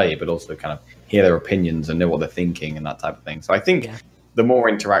them play, but also kind of hear their opinions and know what they're thinking and that type of thing. So I think the more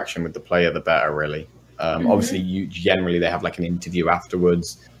interaction with the player, the better, really. Obviously, generally they have like an interview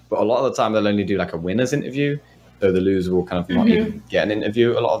afterwards, but a lot of the time they'll only do like a winner's interview, so the loser will kind of not even get an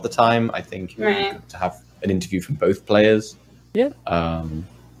interview a lot of the time. I think to have an interview from both players. Yeah. I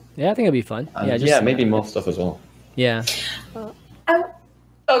think it'd be fun. Maybe more stuff as well. Yeah. Go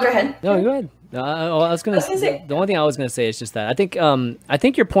ahead. No, go ahead. I was gonna say the only thing I was gonna say is just that I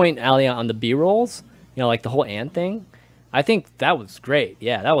think your point, Alia, on the B-rolls, like the whole Ant thing, I think that was great.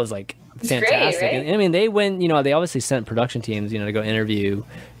 Yeah, that was like. Fantastic. Great, right? And I mean, they went, they obviously sent production teams, to go interview,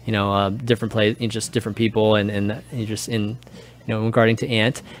 different plays, just different people and just in, regarding to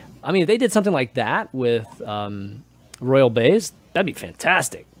Ant. I mean, if they did something like that with Royal Bays, that'd be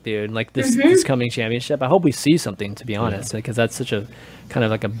fantastic, dude. Like this coming championship. I hope we see something, to be honest, because that's such a kind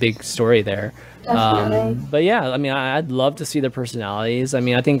of like a big story there. Definitely. But yeah, I mean, I'd love to see their personalities. I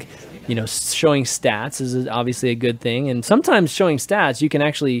mean, I think showing stats is obviously a good thing. And sometimes showing stats, you can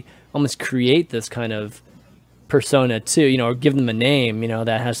actually almost create this kind of persona too, or give them a name,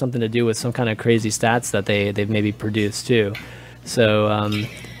 that has something to do with some kind of crazy stats that they've maybe produced too. So,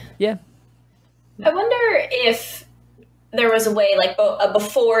 yeah. I wonder if there was a way, like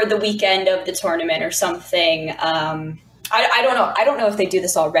before the weekend of the tournament or something. I don't know. I don't know if they do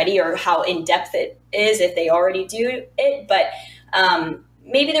this already or how in depth it is, if they already do it, but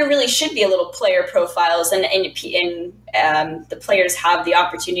maybe there really should be a little player profiles, and the players have the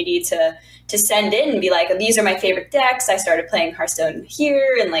opportunity to send in and be like, these are my favorite decks. I started playing Hearthstone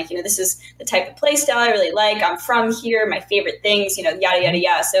here, and this is the type of play style I really like. I'm from here. My favorite things, yada yada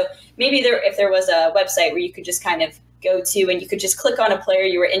yada. So maybe if there was a website where you could just kind of go to and you could just click on a player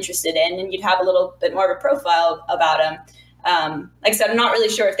you were interested in, and you'd have a little bit more of a profile about them. Like I said, I'm not really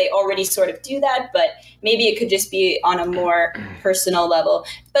sure if they already sort of do that, but maybe it could just be on a more personal level.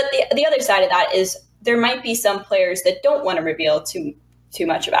 But the other side of that is there might be some players that don't want to reveal too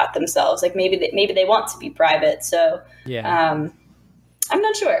much about themselves. Like maybe they want to be private. So yeah. I'm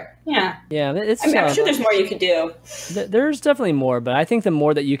not sure. Yeah. I'm sure there's more you could do. There's definitely more, but I think the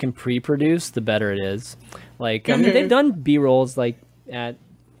more that you can pre-produce, the better it is. Like, I mean, they've done B-rolls like at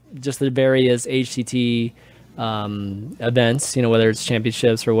just the various HCT events, whether it's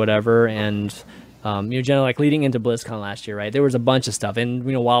championships or whatever, and generally like leading into BlizzCon last year, right? There was a bunch of stuff, and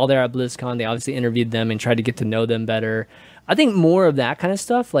while they're at BlizzCon, they obviously interviewed them and tried to get to know them better. I think more of that kind of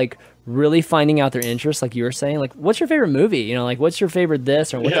stuff, like really finding out their interests, like you were saying, like what's your favorite movie? Like what's your favorite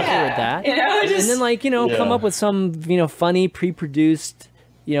this or what's your favorite that? And then like come up with some funny pre-produced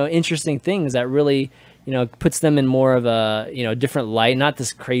interesting things that really puts them in more of a, different light, not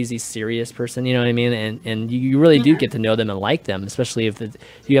this crazy serious person, you know what I mean? And you really do get to know them and like them, especially if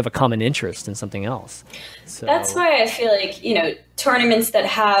you have a common interest in something else. So that's why I feel like, tournaments that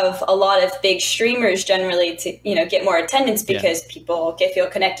have a lot of big streamers generally to, get more attendance because people feel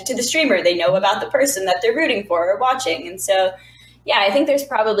connected to the streamer. They know about the person that they're rooting for or watching. And so, I think there's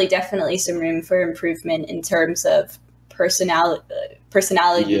probably definitely some room for improvement in terms of personality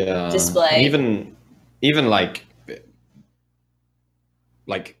display. Even like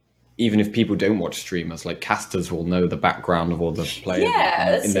even if people don't watch streamers, like casters will know the background of all the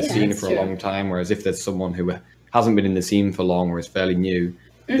players in the scene for a long time. Whereas if there's someone who hasn't been in the scene for long or is fairly new,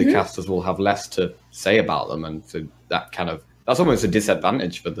 the casters will have less to say about them, and so that's almost a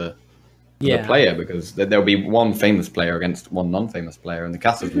disadvantage for the player, because there'll be one famous player against one non-famous player, and the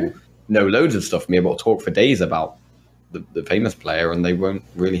casters will know loads of stuff and be able to talk for days about the famous player, and they won't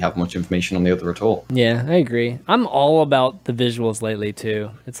really have much information on the other at all. Yeah, I agree. I'm all about the visuals lately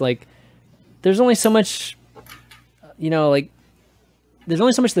too. It's like there's only so much, there's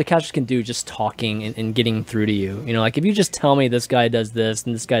only so much the casters can do just talking and getting through to you. Like if you just tell me this guy does this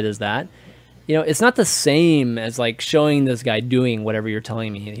and this guy does that, it's not the same as like showing this guy doing whatever you're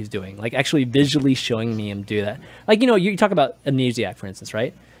telling me he's doing. Like actually visually showing me him do that. Like, you talk about Amnesiac, for instance,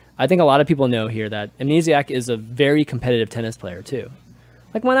 right? I think a lot of people know here that Amnesiac is a very competitive tennis player too.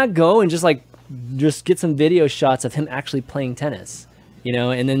 Like, why not go and just get some video shots of him actually playing tennis,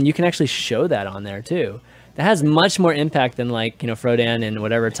 and then you can actually show that on there too. That has much more impact than like, Frodan and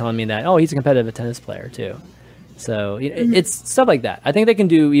whatever telling me that, oh, he's a competitive tennis player too. So it's stuff like that. I think they can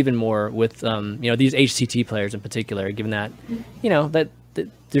do even more with, these HCT players in particular, given that, that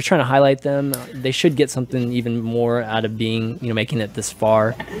they're trying to highlight them. They should get something even more out of being, making it this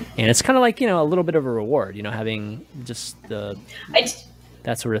far. And it's kind of like, a little bit of a reward, having just that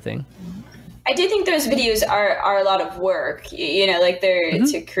sort of thing. I do think those videos are a lot of work, like they're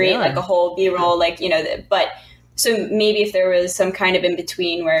to create like a whole B-roll, like, but so maybe if there was some kind of in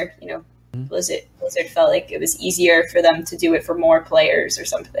between where, Blizzard felt like it was easier for them to do it for more players or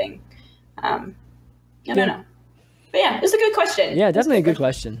something. I don't know. But yeah, it was a good question. Yeah, definitely a good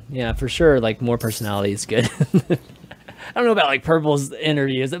question. Yeah, for sure. Like more personality is good. I don't know about like Purple's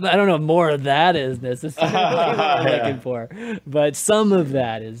interviews. I don't know if more of that is necessarily what we're looking for, but some of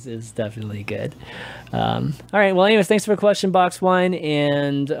that is definitely good. All right. Well, anyways, thanks for the question, Boxwine.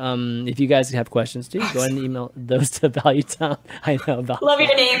 And if you guys have questions too, go ahead and email those to Value Town. I know about. Love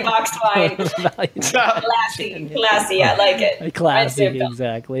your name, Boxwine. Classy. I like it. Classy,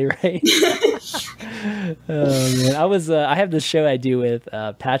 exactly right. Oh man, I have this show I do with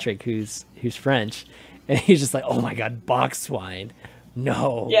Patrick, who's French. And he's just like, oh my God, Boxwine.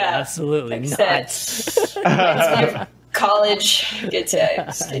 No, absolutely not. College, good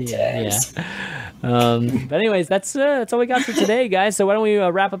times. Yeah. But anyways, that's all we got for today, guys. So why don't we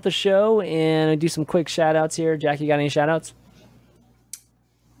wrap up the show and do some quick shout outs here. Jack, you got any shout outs?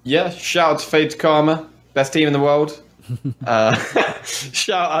 Yeah, shout out to Fate Karma, best team in the world.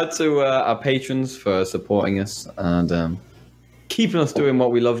 Shout out to our patrons for supporting us and keeping us doing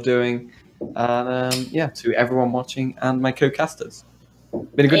what we love doing. And to everyone watching and my co-casters.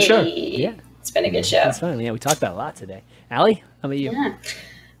 Been a good show. Yeah. It's been a good show. It's fun. Yeah, we talked about a lot today. Allie, how about you?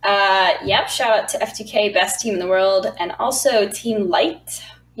 Yeah. Shout out to F2K, best team in the world, and also Team Light.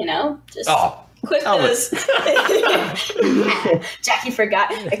 Just equip those. Jackie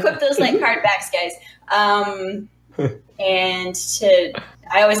forgot. Equip those light card backs, guys. And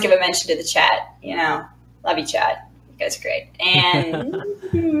I always give a mention to the chat. Love you, chat. You guys are great. And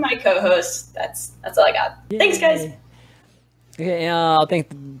my co-host. That's all I got. Yay. Thanks, guys. Okay, I'll thank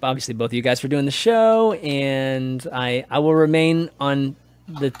obviously both of you guys for doing the show, and I will remain on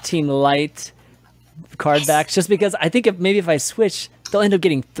the Team Light card backs just because I think if I switch, they'll end up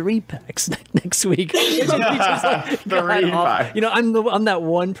getting 3-packs next week. Three packs. I'm that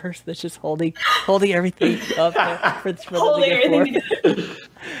one person that's just holding everything up for holding everything together.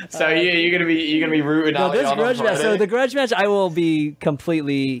 So you're gonna be rooting out. This grudge match. So the grudge match, I will be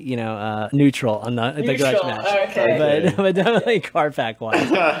completely, neutral on the grudge match. Okay. But definitely card pack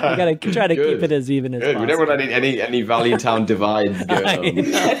wise, I gotta try to keep it as even as possible. We don't want any Valley Town divides going on.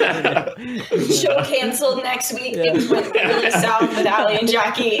 Show canceled next week. Things went really south with Ali and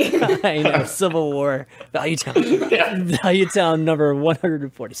Jackie. I know. Civil War. Value Town number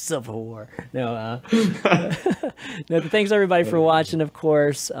 140. Civil War. No. Thanks everybody for watching. Of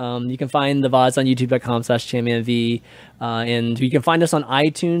course. You can find the VODs on youtube.com/ChampionV. And you can find us on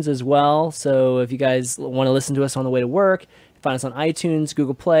iTunes as well. So if you guys want to listen to us on the way to work, find us on iTunes,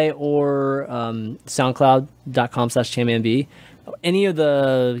 Google Play, or soundcloud.com/ChampionV. Any of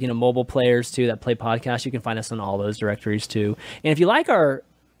the mobile players too that play podcasts, you can find us on all those directories too. And if you like our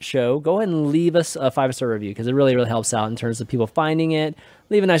show, go ahead and leave us a 5-star review because it really, really helps out in terms of people finding it.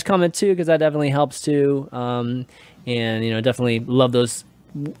 Leave a nice comment too because that definitely helps too. And definitely love those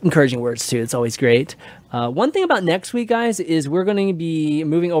encouraging words too. It's always great. One thing about next week, guys, is we're going to be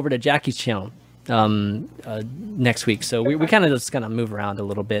moving over to Jackie's channel next week. So we kind of just move around a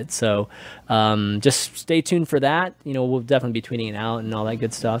little bit. So just stay tuned for that. We'll definitely be tweeting it out and all that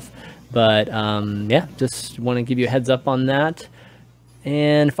good stuff. But just want to give you a heads up on that.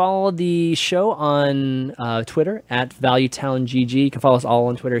 And follow the show on Twitter at ValueTownGG. You can follow us all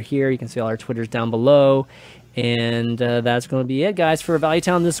on Twitter here. You can see all our Twitters down below. And that's going to be it, guys, for Value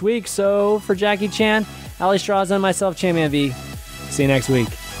Town this week. So for Jackie Chan, Ali Straza, and myself, ChampionV. See you next week.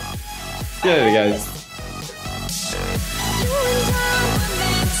 See you later, guys.